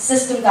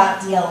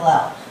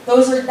 system.dll.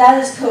 That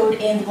is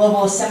code in the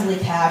global assembly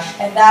cache,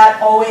 and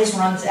that always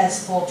runs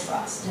as full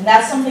trust. And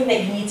that's something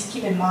that you need to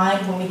keep in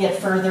mind when we get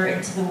further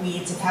into the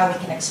weeds of how we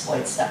can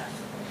exploit stuff.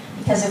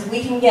 Because if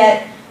we can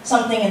get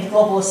something in the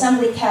global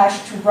assembly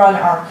cache to run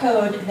our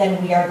code,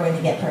 then we are going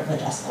to get privilege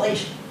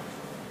escalation.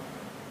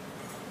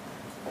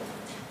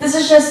 This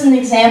is just an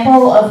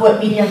example of what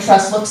medium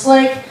trust looks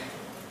like.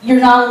 You're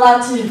not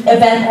allowed to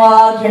event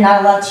log, you're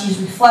not allowed to use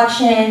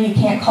reflection, you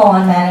can't call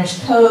on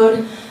managed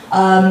code.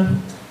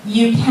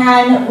 You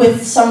can,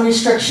 with some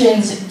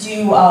restrictions,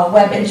 do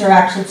web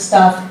interactive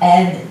stuff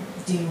and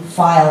do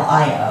file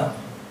I/O.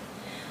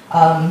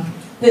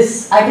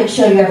 I could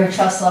show you every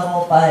trust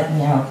level, but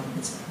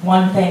it's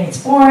one thing, it's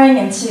boring,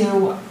 and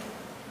two,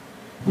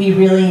 we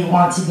really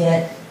want to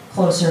get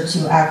closer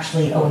to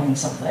actually owning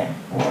something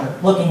or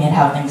looking at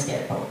how things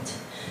get owned.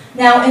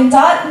 Now in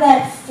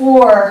 .NET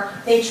 4,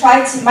 they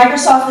tried to,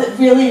 Microsoft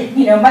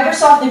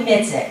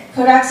admits it.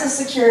 Code access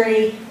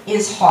security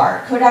is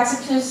hard. Code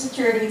access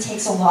security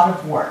takes a lot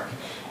of work.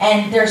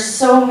 And there's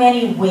so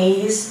many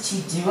ways to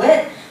do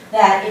it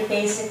that it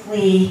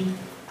basically,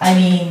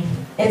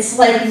 it's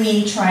like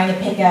me trying to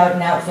pick out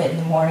an outfit in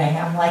the morning.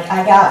 I'm like,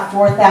 I got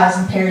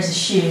 4,000 pairs of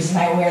shoes and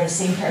I wear the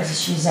same pairs of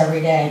shoes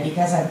every day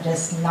because I'm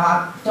just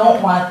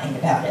don't want to think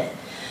about it.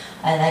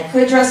 And I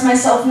could dress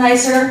myself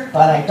nicer,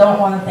 but I don't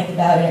want to think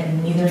about it,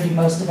 and neither do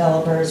most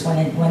developers when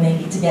they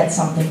need to get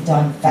something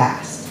done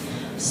fast.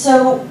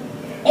 So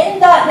in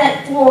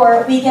 .NET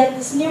 4, we get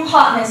this new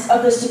hotness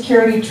of the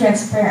security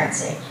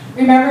transparency.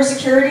 Remember,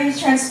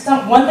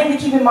 one thing to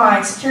keep in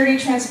mind, security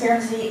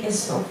transparency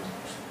is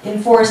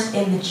enforced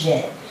in the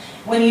JIT.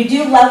 When you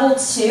do level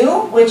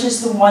 2, which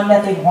is the one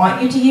that they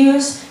want you to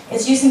use,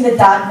 it's using the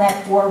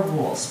 .NET 4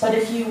 rules. But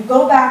if you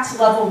go back to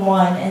level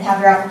 1 and have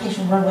your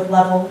application run with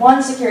level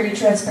 1 security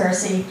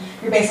transparency,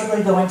 you're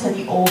basically going to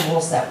the old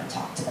rules that we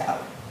talked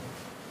about.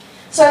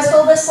 So I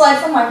stole this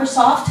slide from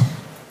Microsoft.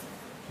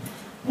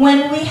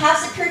 When we have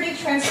security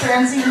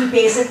transparency, we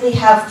basically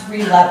have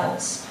 3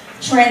 levels: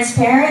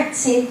 transparent,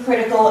 safe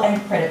critical,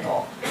 and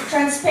critical.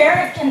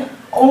 Transparent can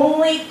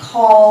only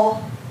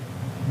call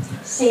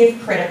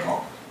save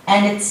critical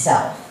and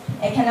itself.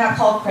 It cannot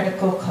call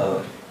critical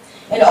code.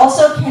 It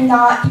also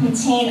cannot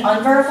contain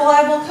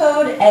unverifiable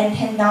code and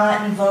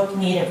cannot invoke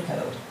native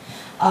code.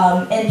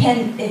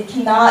 It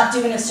cannot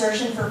do an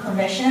assertion for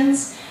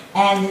permissions,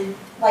 and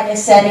like I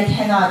said, it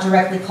cannot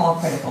directly call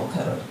critical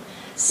code.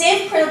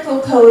 Save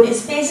critical code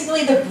is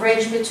basically the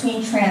bridge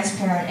between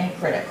transparent and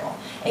critical.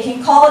 It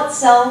can call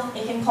itself,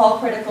 it can call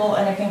critical,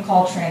 and it can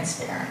call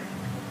transparent.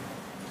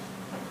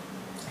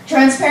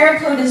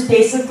 Transparent code is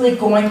basically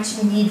going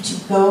to need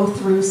to go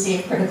through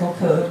save critical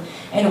code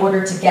in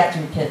order to get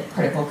through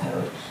critical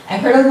code.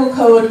 And critical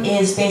code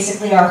is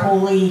basically our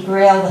holy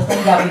grail, the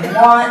thing that we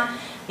want.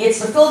 It's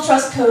the full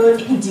trust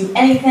code, it can do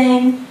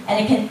anything, and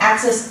it can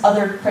access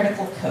other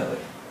critical code.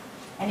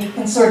 And you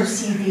can sort of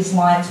see these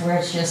lines where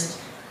it's just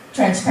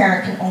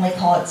transparent can only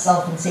call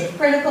itself and save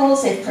critical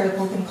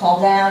can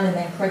call down, and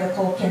then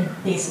critical can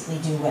basically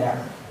do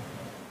whatever.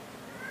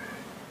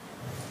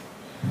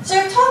 So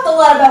I've talked a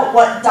lot about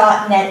what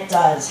 .NET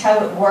does,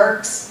 how it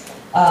works,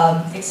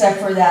 except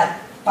for that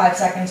 5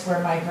 seconds where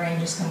my brain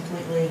just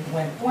completely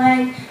went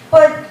blank.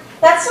 But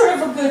that's sort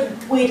of a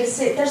good way to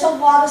say, there's a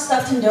lot of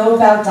stuff to know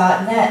about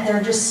 .NET. There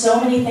are just so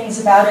many things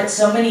about it,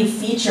 so many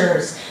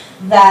features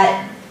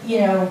that, you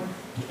know,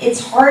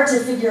 it's hard to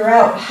figure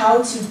out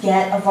how to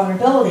get a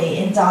vulnerability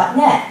in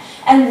 .NET.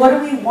 And what do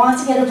we want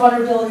to get a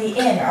vulnerability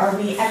in? Are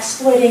we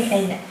exploiting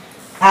an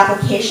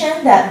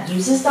application that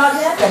uses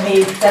 .NET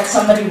that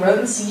somebody wrote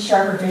in C#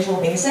 or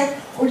Visual Basic?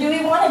 Or do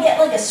we want to get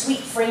like a sweet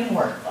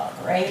framework bug,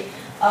 right?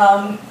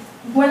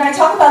 When I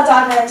talk about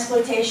 .NET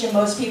exploitation,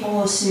 most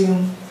people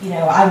assume, you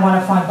know, I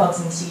want to find bugs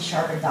in C#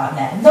 and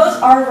 .NET. And those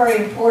are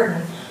very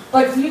important.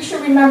 But you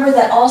should remember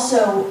that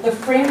also the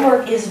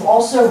framework is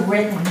also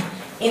written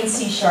in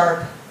C#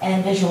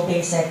 and Visual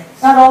Basic.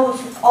 Not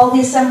all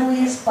the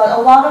assemblies, but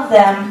a lot of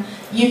them,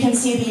 you can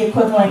see the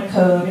equivalent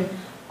code.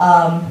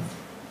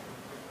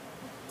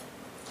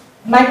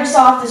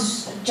 Microsoft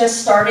is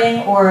just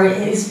starting, or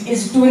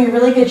is doing a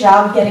really good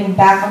job of getting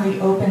back on the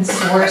open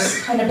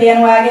source kind of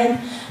bandwagon,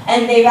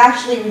 and they've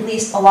actually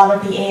released a lot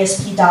of the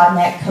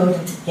ASP.NET code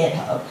into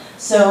GitHub.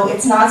 So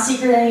it's not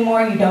secret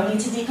anymore, you don't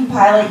need to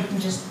decompile it, you can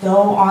just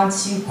go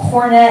onto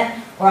CoreFX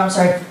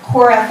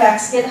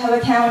GitHub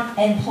account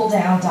and pull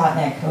down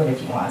 .NET code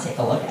if you want to take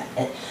a look at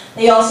it.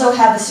 They also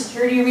have a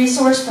security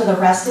resource for the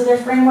rest of their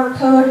framework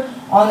code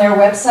on their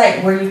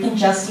website where you can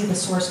just see the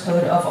source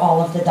code of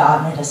all of the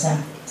 .NET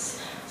assemblies.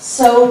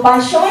 So by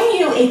showing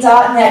you a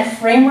 .NET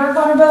framework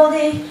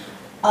vulnerability,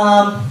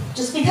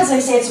 just because I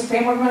say it's a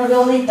framework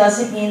vulnerability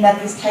doesn't mean that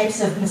these types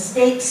of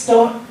mistakes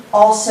don't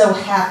also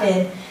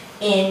happen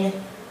in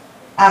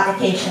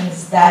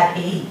applications that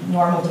a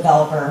normal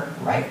developer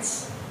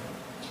writes.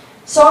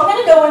 So I'm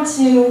going to go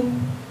into,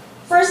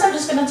 first I'm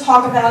just going to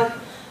talk about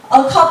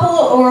a couple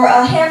or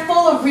a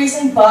handful of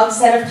recent bugs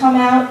that have come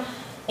out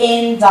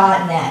in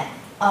 .NET.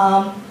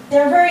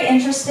 They're very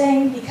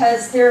interesting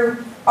because there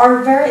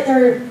are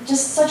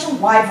just such a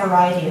wide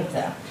variety of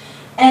them.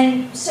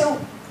 And so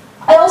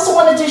I also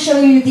wanted to show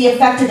you the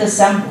affected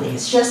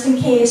assemblies, just in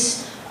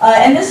case,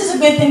 and this is a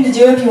good thing to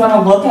do if you want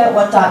to look at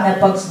what .NET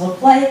bugs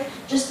look like.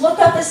 Just look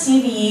up the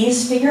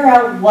CVEs, figure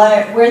out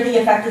where the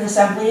affected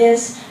assembly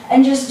is,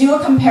 and just do a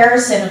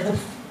comparison of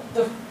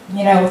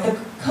the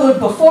code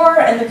before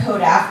and the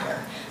code after.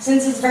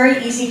 Since it's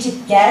very easy to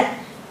get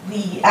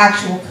the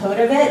actual code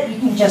of it, you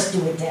can just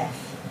do a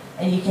diff,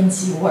 and you can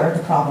see where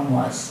the problem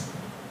was.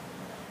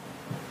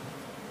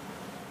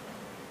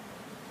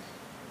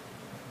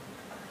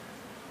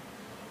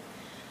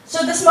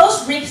 So this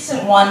most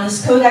recent one,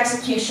 this code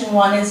execution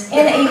one, is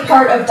in a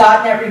part of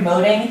 .NET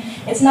remoting.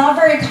 It's not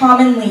very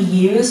commonly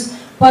used,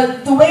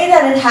 but the way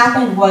that it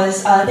happened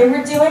was they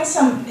were doing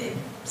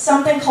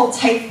something called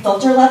type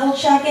filter level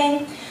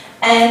checking,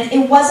 and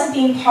it wasn't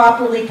being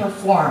properly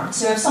performed.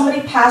 So if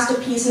somebody passed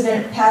a piece of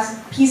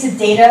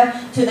data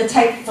to the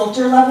type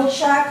filter level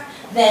check,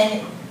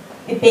 then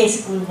it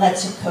basically led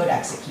to code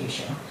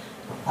execution.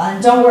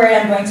 Don't worry,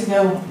 I'm going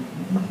to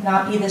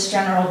not be this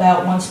general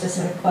about one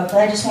specific bug,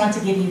 but I just wanted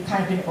to give you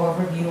kind of an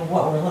overview of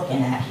what we're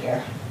looking at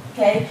here.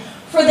 Okay,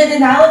 for the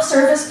denial of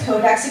service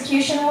code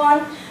execution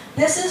one,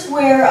 this is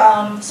where,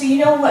 so you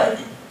know what,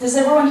 does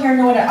everyone here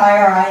know what an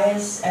IRI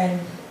is?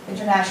 An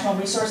International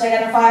Resource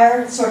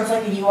Identifier? It's sort of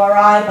like a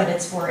URI, but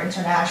it's for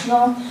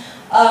international.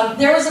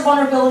 There was a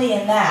vulnerability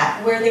in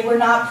that, where they were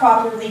not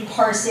properly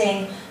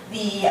parsing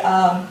the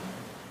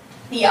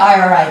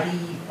IRI,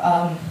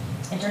 the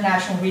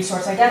International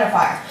Resource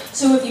Identifier.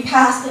 So if you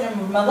passed in a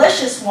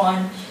malicious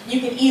one, you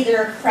could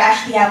either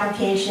crash the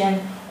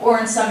application or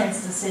in some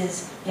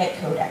instances get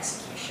code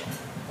execution.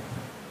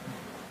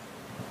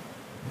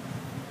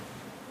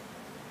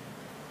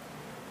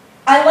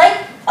 I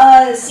like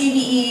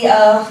CVE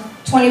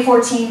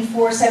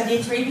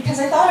 2014-473 because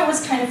I thought it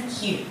was kind of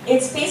cute.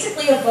 It's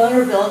basically a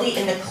vulnerability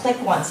in the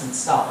click once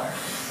installer.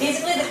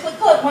 Basically, the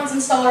click once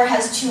installer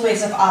has two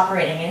ways of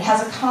operating. It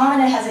has a COM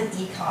and it has a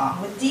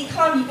DCOM. With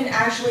DCOM, you can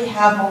actually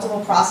have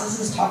multiple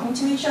processes talking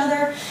to each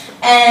other,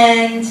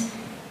 and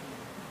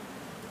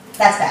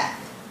that's bad.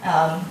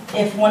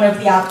 If one of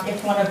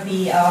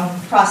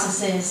the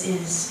processes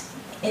is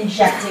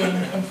injecting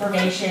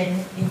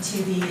information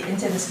into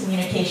this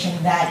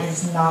communication that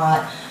is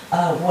not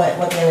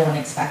what the other one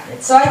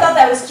expected. So I thought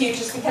that was cute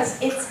just because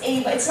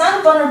it's not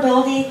a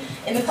vulnerability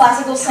in the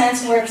classical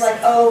sense where it's like,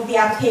 oh, the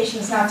application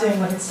is not doing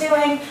what it's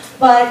doing,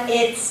 but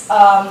it's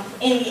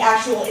in the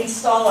actual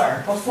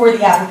installer before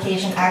the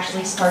application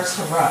actually starts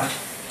to run.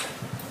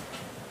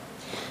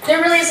 There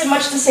really isn't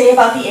much to say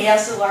about the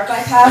ASLR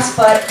bypass,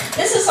 but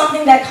this is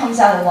something that comes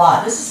out a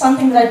lot. This is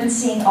something that I've been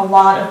seeing a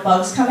lot of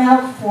bugs come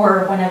out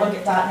for when I look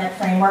at .NET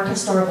Framework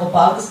historical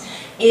bugs,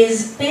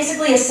 is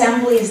basically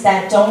assemblies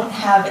that don't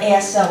have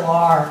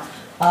ASLR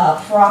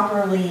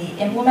properly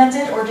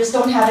implemented or just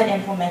don't have it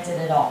implemented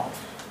at all.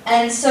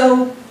 And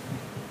so,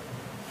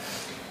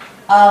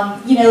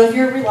 you know, if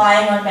you're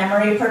relying on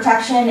memory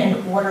protection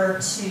in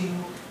order to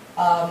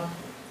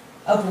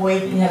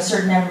avoid, you know,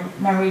 certain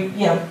memory,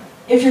 you know,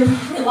 if you're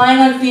relying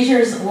on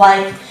features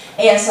like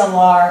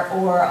ASLR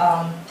or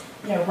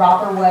you know,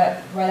 ROP or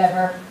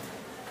whatever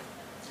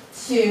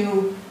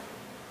to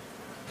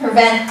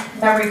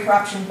prevent memory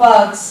corruption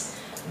bugs,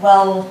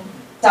 well,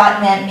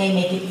 .NET may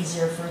make it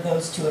easier for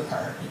those to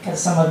occur because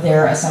some of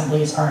their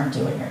assemblies aren't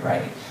doing it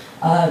right.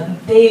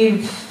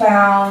 They've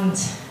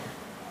found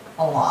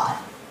a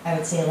lot. I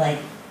would say like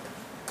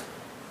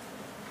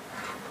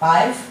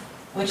 5,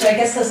 which I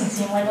guess doesn't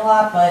seem like a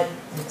lot, but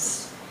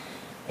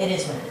it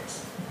is what it is.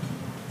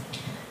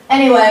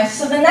 Anyway,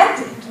 so the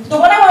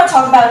one I want to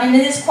talk about, and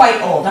it is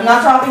quite old. I'm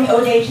not dropping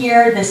O-Day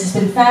here. This has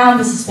been found,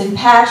 this has been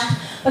patched,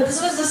 but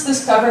this was just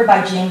discovered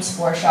by James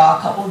Forshaw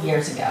a couple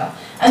years ago.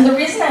 And the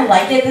reason I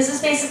like it, this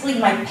is basically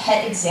my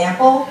pet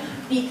example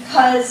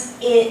because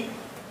it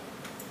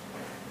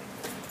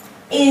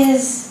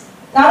is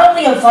not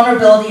only a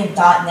vulnerability in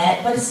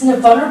 .NET, but it's a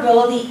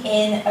vulnerability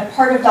in a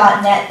part of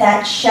 .NET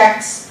that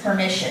checks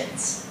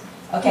permissions.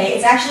 Okay,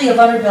 it's actually a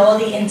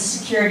vulnerability in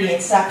security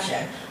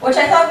exception, which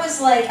I thought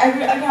was like,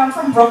 I'm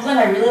from Brooklyn,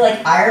 I really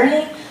like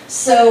irony,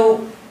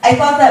 so I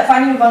thought that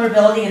finding a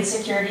vulnerability in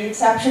security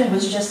exception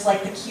was just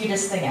like the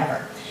cutest thing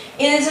ever.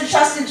 It is a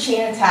trusted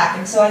chain attack,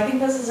 and so I think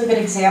this is a good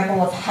example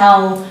of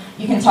how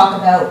you can talk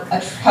about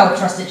how a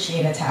trusted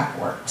chain attack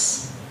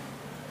works.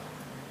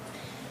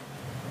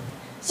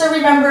 So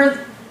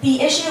remember, the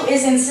issue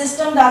is in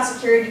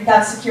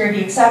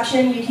system.security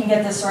exception. You can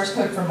get the source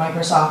code from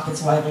Microsoft.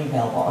 It's widely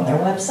available on their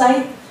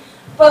website.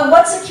 But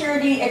what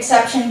security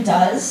exception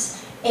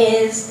does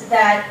is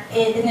that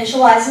it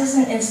initializes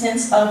an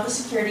instance of the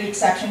security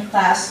exception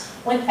class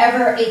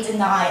whenever a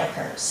deny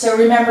occurs. So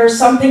remember,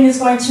 something is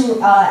going to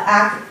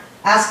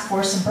ask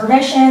for some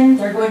permission.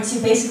 They're going to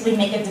basically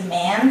make a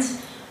demand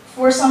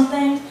for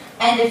something.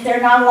 And if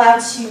they're not allowed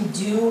to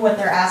do what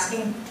they're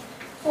asking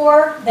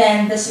for,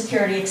 then the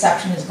security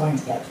exception is going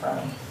to get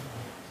thrown.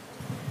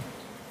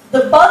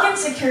 The bug in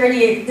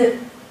security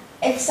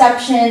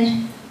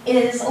exception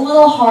is a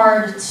little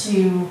hard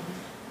to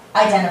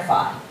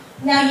identify.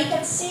 Now you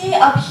can see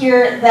up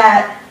here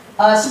that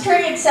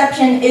security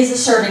exception is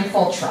asserting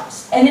full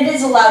trust, and it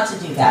is allowed to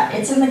do that.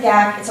 It's in the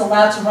GAC, it's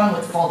allowed to run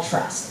with full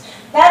trust.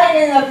 That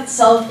in and of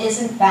itself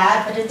isn't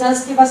bad, but it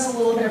does give us a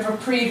little bit of a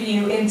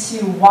preview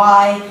into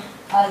why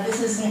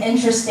this is an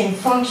interesting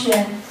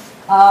function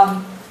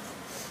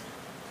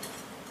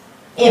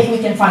if we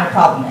can find a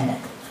problem in it.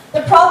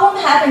 The problem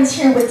happens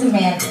here with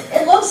demanded.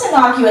 It looks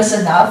innocuous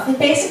enough. It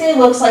basically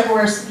looks like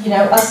we're, you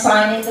know,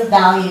 assigning the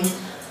value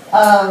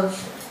of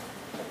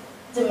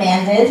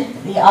demanded,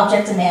 the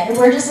object demanded.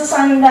 We're just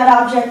assigning that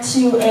object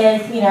to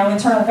a, you know,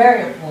 internal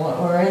variable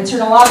or an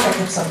internal object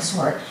of some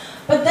sort.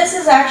 But this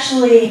is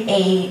actually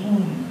a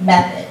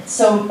method.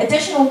 So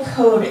additional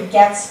code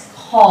gets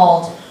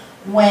called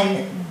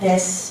when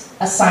this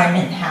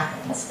assignment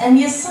happens. And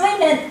the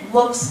assignment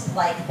looks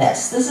like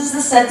this. This is the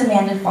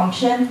setDemanded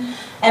function.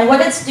 And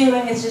what it's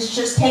doing is it's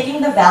just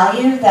taking the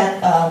value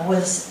that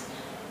was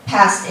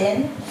passed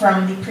in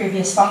from the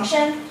previous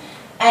function,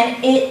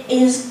 and it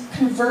is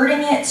converting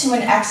it to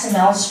an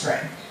XML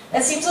string.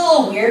 That seems a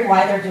little weird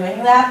why they're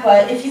doing that,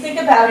 but if you think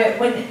about it,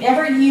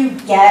 whenever you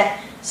get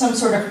some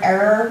sort of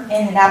error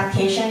in an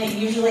application, it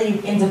usually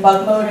in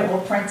debug mode, it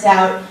will print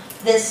out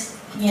this,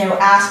 you know,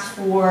 asked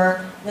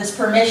for this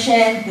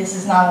permission, this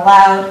is not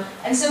allowed.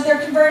 And so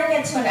they're converting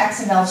it to an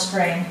XML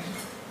string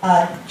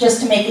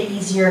just to make it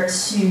easier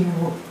to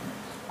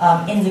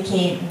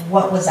indicate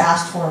what was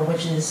asked for,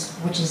 which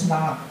is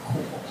not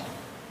cool.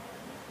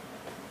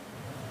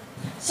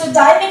 So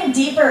diving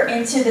deeper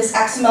into this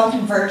XML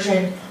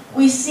conversion,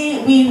 we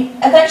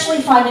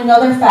eventually find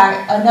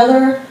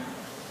another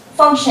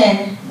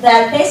function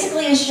that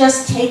basically is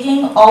just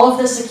taking all of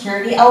the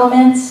security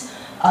elements,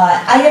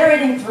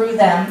 iterating through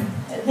them.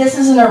 This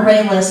is an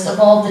array list of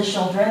all the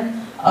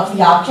children of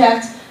the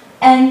object,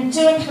 and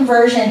doing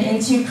conversion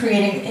into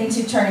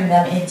turning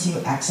them into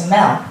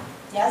XML.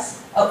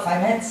 Yes? Oh,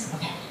 5 minutes?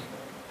 Okay.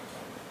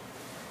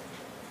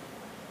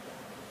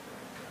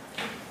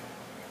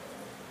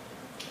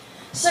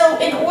 So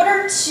in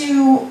order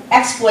to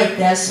exploit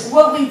this,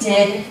 what we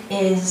did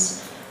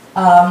is,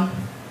 I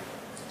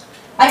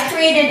I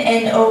created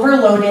an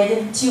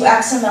overloaded to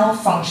XML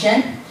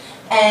function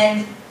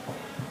and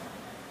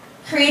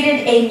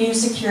created a new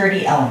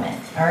security element,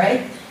 all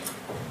right?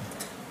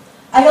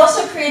 I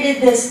also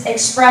created this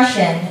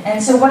expression,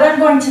 and so what I'm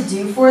going to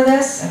do for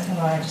this, and hold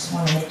on, I just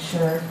want to make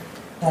sure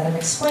that I'm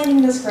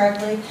explaining this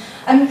correctly.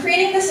 I'm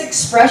creating this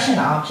expression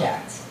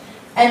object.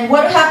 And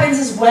what happens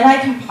is when I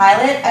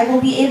compile it, I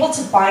will be able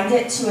to bind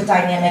it to a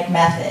dynamic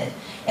method.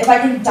 If I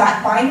can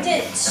bind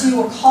it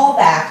to a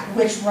callback,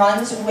 which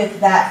runs with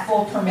that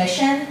full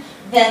permission,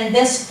 then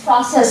this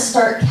process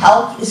start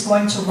calc is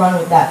going to run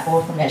with that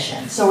full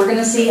permission. So we're going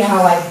to see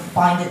how I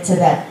bind it to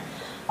that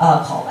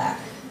callback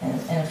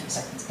in a few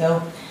seconds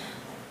ago.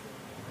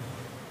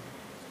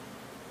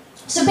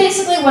 So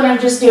basically what I'm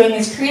just doing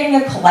is creating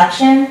a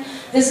collection.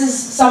 This is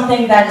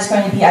something that is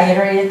going to be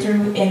iterated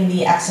through in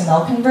the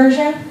XML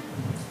conversion.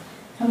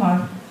 Come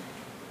on.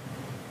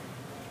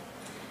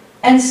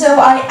 And so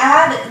I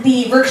add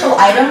the virtual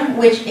item,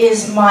 which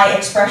is my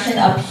expression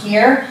up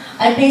here.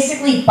 I'm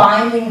basically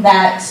binding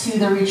that to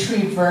the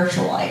retrieved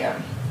virtual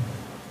item.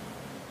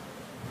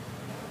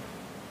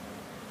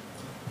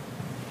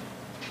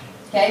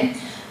 Okay?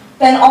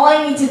 Then all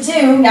I need to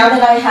do, now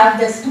that I have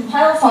this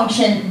compile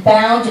function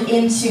bound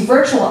into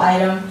virtual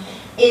item,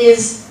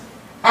 is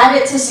add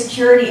it to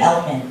security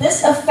element.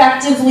 This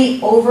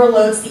effectively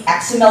overloads the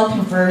XML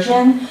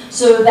conversion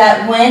so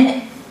that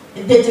when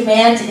the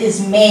demand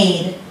is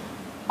made,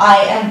 I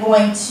am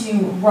going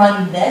to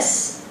run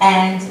this,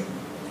 and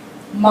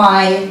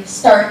my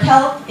start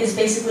calc is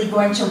basically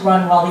going to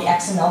run while the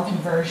XML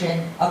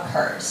conversion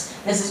occurs.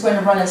 This is going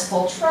to run as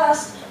full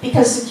trust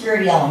because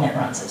security element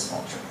runs as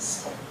full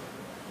trust.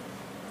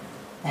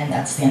 And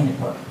that's the end of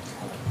the quote.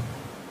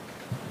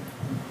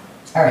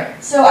 All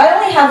right, so I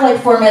only have like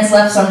 4 minutes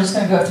left, so I'm just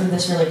going to go through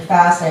this really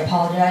fast. I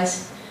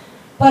apologize.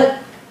 But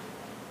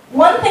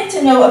one thing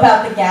to know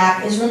about the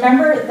GAC is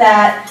remember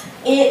that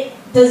it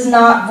does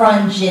not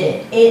run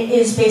JITted. It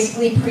is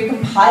basically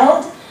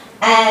precompiled,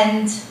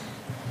 and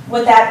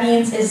what that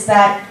means is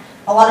that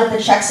a lot of the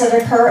checks that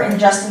occur in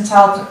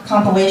just-in-time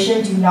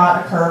compilation do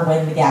not occur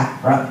when the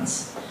GAC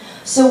runs.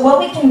 So what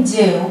we can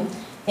do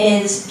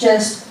is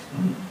just,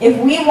 if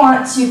we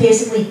want to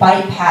basically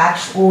byte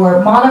patch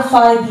or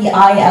modify the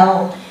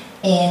IL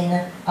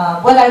in,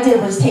 what I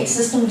did was take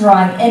system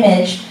drawing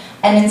image,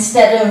 and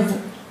instead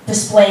of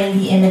displaying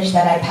the image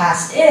that I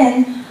passed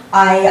in,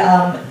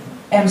 I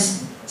am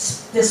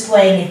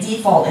displaying a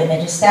default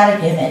image, a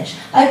static image.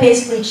 I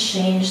basically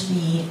changed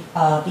the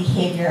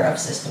behavior of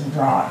system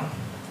drawing,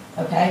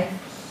 okay?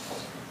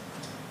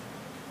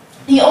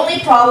 The only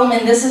problem,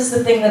 and this is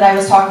the thing that I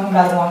was talking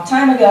about a long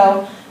time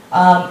ago,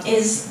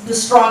 is the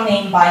strong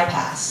name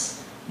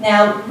bypass.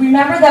 Now,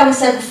 remember that we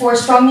said before,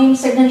 strong name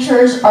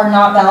signatures are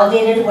not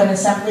validated when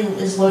assembly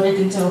is loaded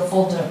into a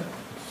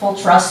full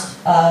trust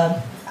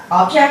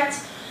object.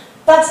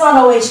 That's not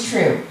always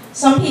true.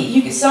 Some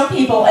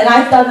people, and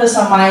I've done this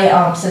on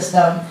my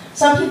system,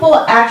 some people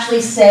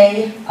actually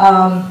say,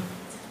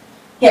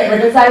 get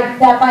rid of that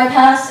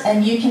bypass,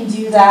 and you can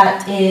do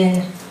that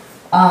in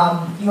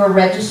your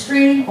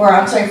registry, or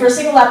I'm sorry, for a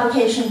single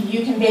application,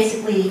 you can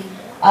basically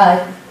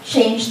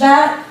change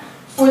that.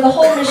 For the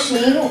whole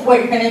machine, what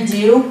you're going to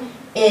do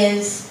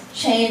is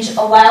change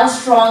allow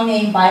strong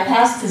name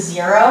bypass to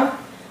 0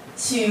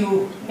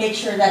 to make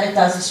sure that it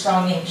does a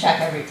strong name check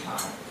every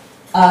time.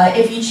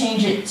 If you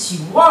change it to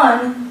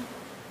 1,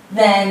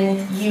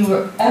 then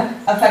you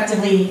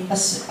effectively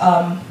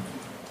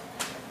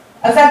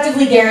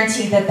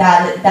guarantee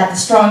that the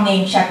strong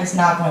name check is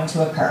not going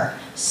to occur.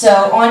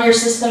 So on your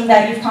system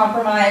that you've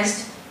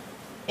compromised,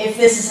 if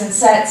this isn't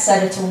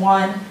set it to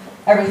 1.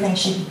 Everything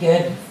should be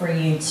good for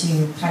you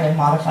to kind of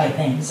modify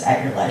things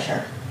at your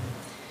leisure.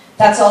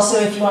 That's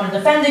also if you want to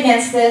defend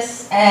against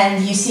this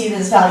and you see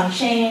this value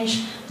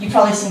change, you've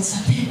probably seen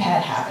something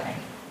bad happening.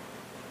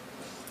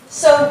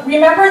 So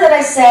remember that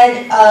I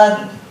said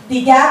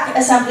the GAC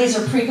assemblies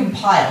are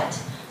precompiled.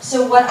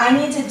 So what I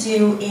need to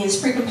do is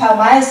precompile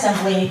my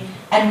assembly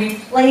and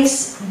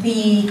replace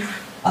the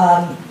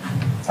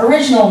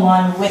original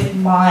one with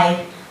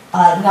my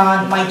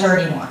my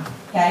dirty one.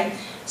 Okay.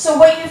 So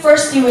what you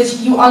first do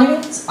is you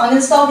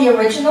uninstall the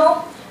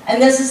original,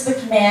 and this is the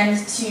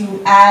command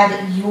to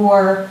add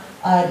your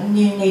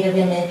new native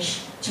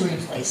image to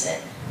replace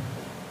it.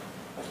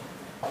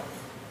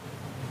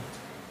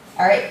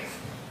 All right.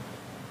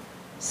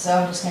 So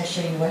I'm just going to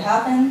show you what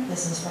happened.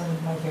 This is from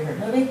my favorite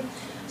movie.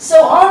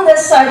 So on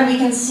this side, we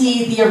can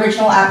see the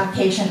original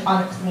application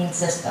on a clean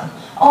system.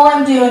 All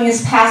I'm doing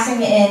is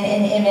passing in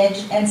an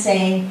image and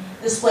saying,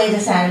 display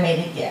this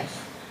animated GIF.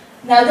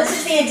 Now this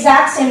is the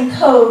exact same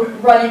code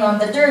running on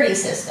the dirty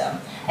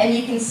system. And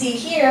you can see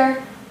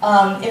here,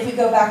 if we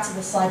go back to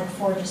the slide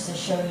before just to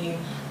show you,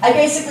 I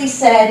basically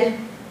said,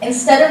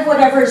 instead of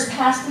whatever is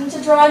passed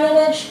into drawing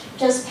image,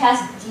 just pass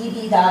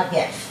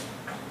db.gif.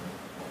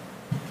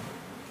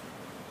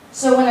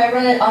 So when I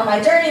run it on my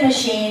dirty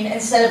machine,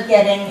 instead of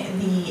getting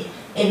the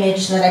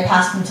image that I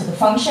passed into the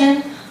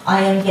function,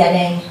 I am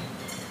getting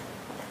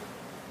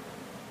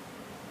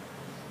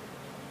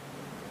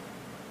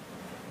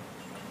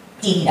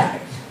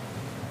db.gif.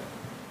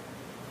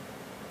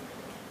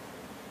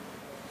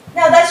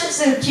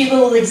 just a cute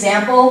little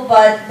example,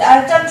 but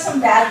I've done some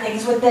bad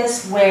things with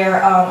this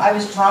where I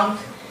was drunk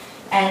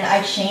and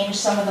I changed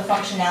some of the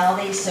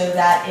functionality so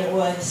that it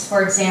was,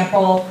 for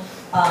example,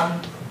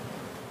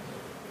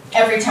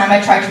 every time I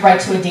tried to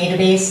write to a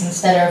database,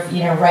 instead of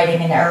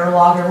writing an error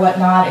log or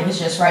whatnot, it was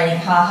just writing,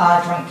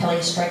 haha, drunk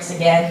Kelly strikes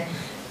again.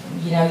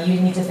 You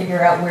need to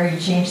figure out where you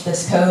changed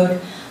this code.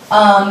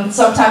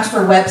 Sometimes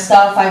for web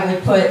stuff, I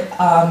would put,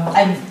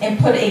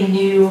 input a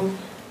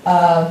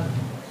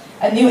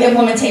new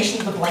implementation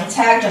of the blank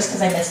tag just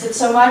because I missed it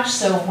so much.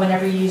 So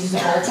whenever you use a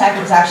bold tag,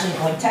 it was actually a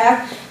blank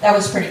tag. That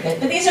was pretty good.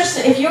 But these are,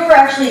 if you were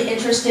actually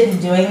interested in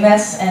doing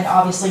this, and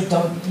obviously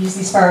don't use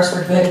these fires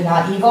for good and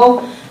not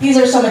evil, these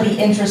are some of the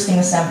interesting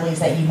assemblies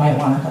that you might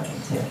want to hook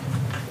into.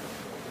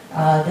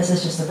 This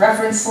is just a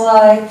reference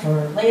slide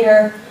for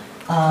later.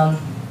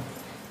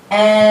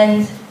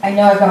 And I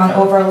know I've gone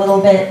over a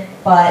little bit,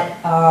 but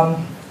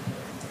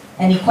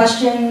any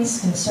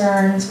questions,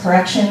 concerns,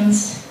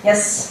 corrections?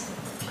 Yes?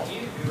 Do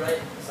you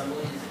rewrite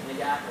assemblies in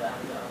the app that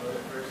have to download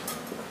it first?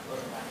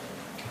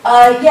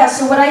 Yeah,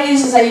 so what I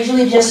use is I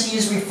usually just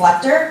use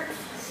Reflector,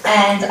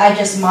 and I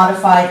just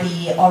modify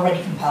the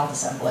already compiled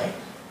assembly.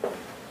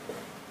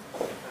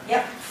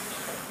 Yep.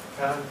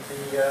 Can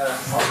the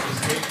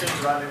obfuscation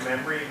run in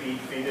memory be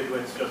treated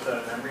with just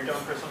a memory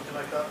dump or something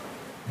like that?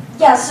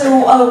 Yeah,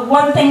 so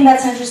one thing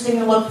that's interesting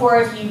to look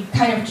for, if you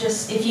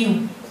if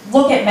you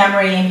look at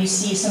memory and you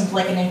see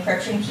like an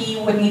encryption key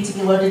would need to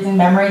be loaded in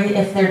memory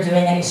if they're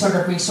doing any sort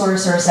of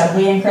resource or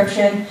assembly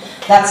encryption,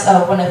 that's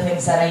one of the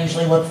things that I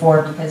usually look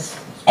for, because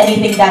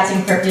anything that's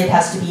encrypted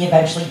has to be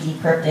eventually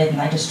decrypted, and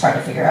I just try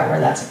to figure out where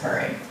that's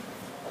occurring.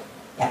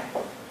 Yeah.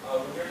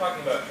 When you're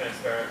talking about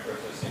transparent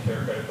versus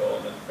secure critical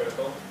and then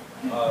critical,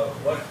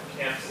 what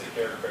can't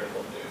secure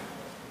critical do?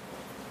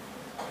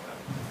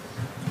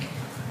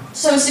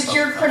 So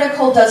secure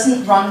critical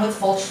doesn't run with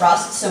full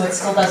trust, so it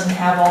still doesn't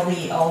have all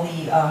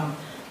the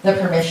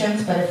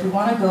permissions. But if we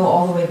want to go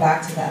all the way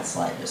back to that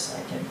slide, just so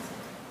I can.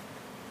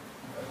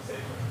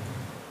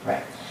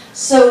 Right.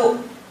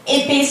 So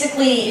it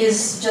basically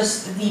is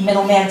just the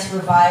middleman to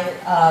provide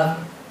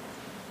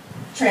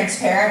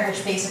transparent,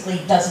 which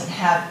basically doesn't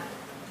have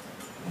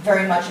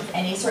very much of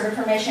any sort of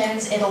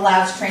permissions. It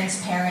allows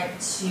transparent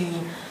to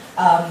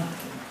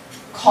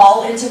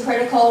call into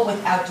critical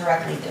without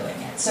directly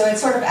doing it. So it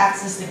sort of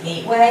acts as the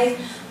gateway,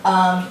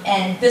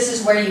 and this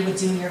is where you would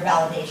do your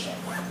validation,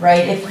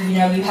 right? If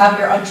you have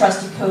your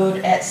untrusted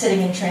code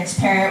sitting in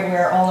transparent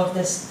where all of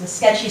the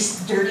sketchy,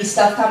 dirty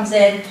stuff comes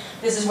in,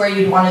 this is where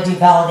you'd want to do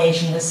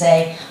validation to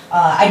say,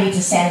 I need to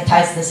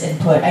sanitize this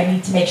input. I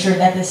need to make sure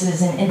that this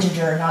is an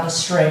integer, not a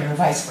string, or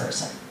vice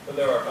versa. But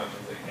there are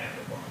functions that can't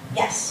perform.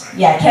 Yes.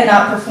 Yeah, it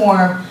cannot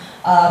perform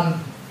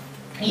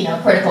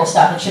critical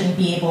stuff. It shouldn't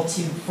be able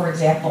to, for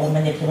example,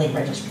 manipulate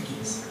registry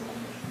keys.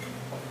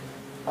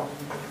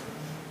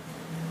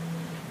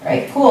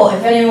 Right, cool.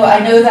 If anyone, I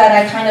know that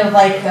I kind of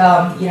like,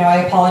 I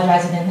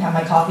apologize I didn't have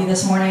my coffee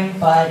this morning,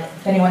 but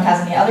if anyone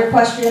has any other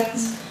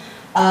questions,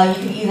 you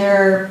can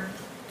either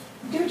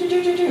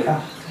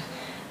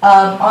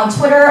on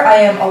Twitter, I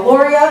am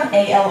Aloria,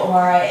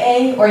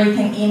 A-L-O-R-I-A, or you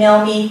can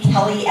email me,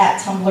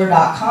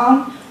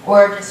 kelly@tumblr.com,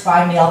 or just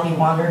find me. I'll be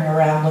wandering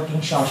around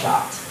looking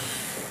shell-shocked.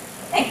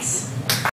 Thanks.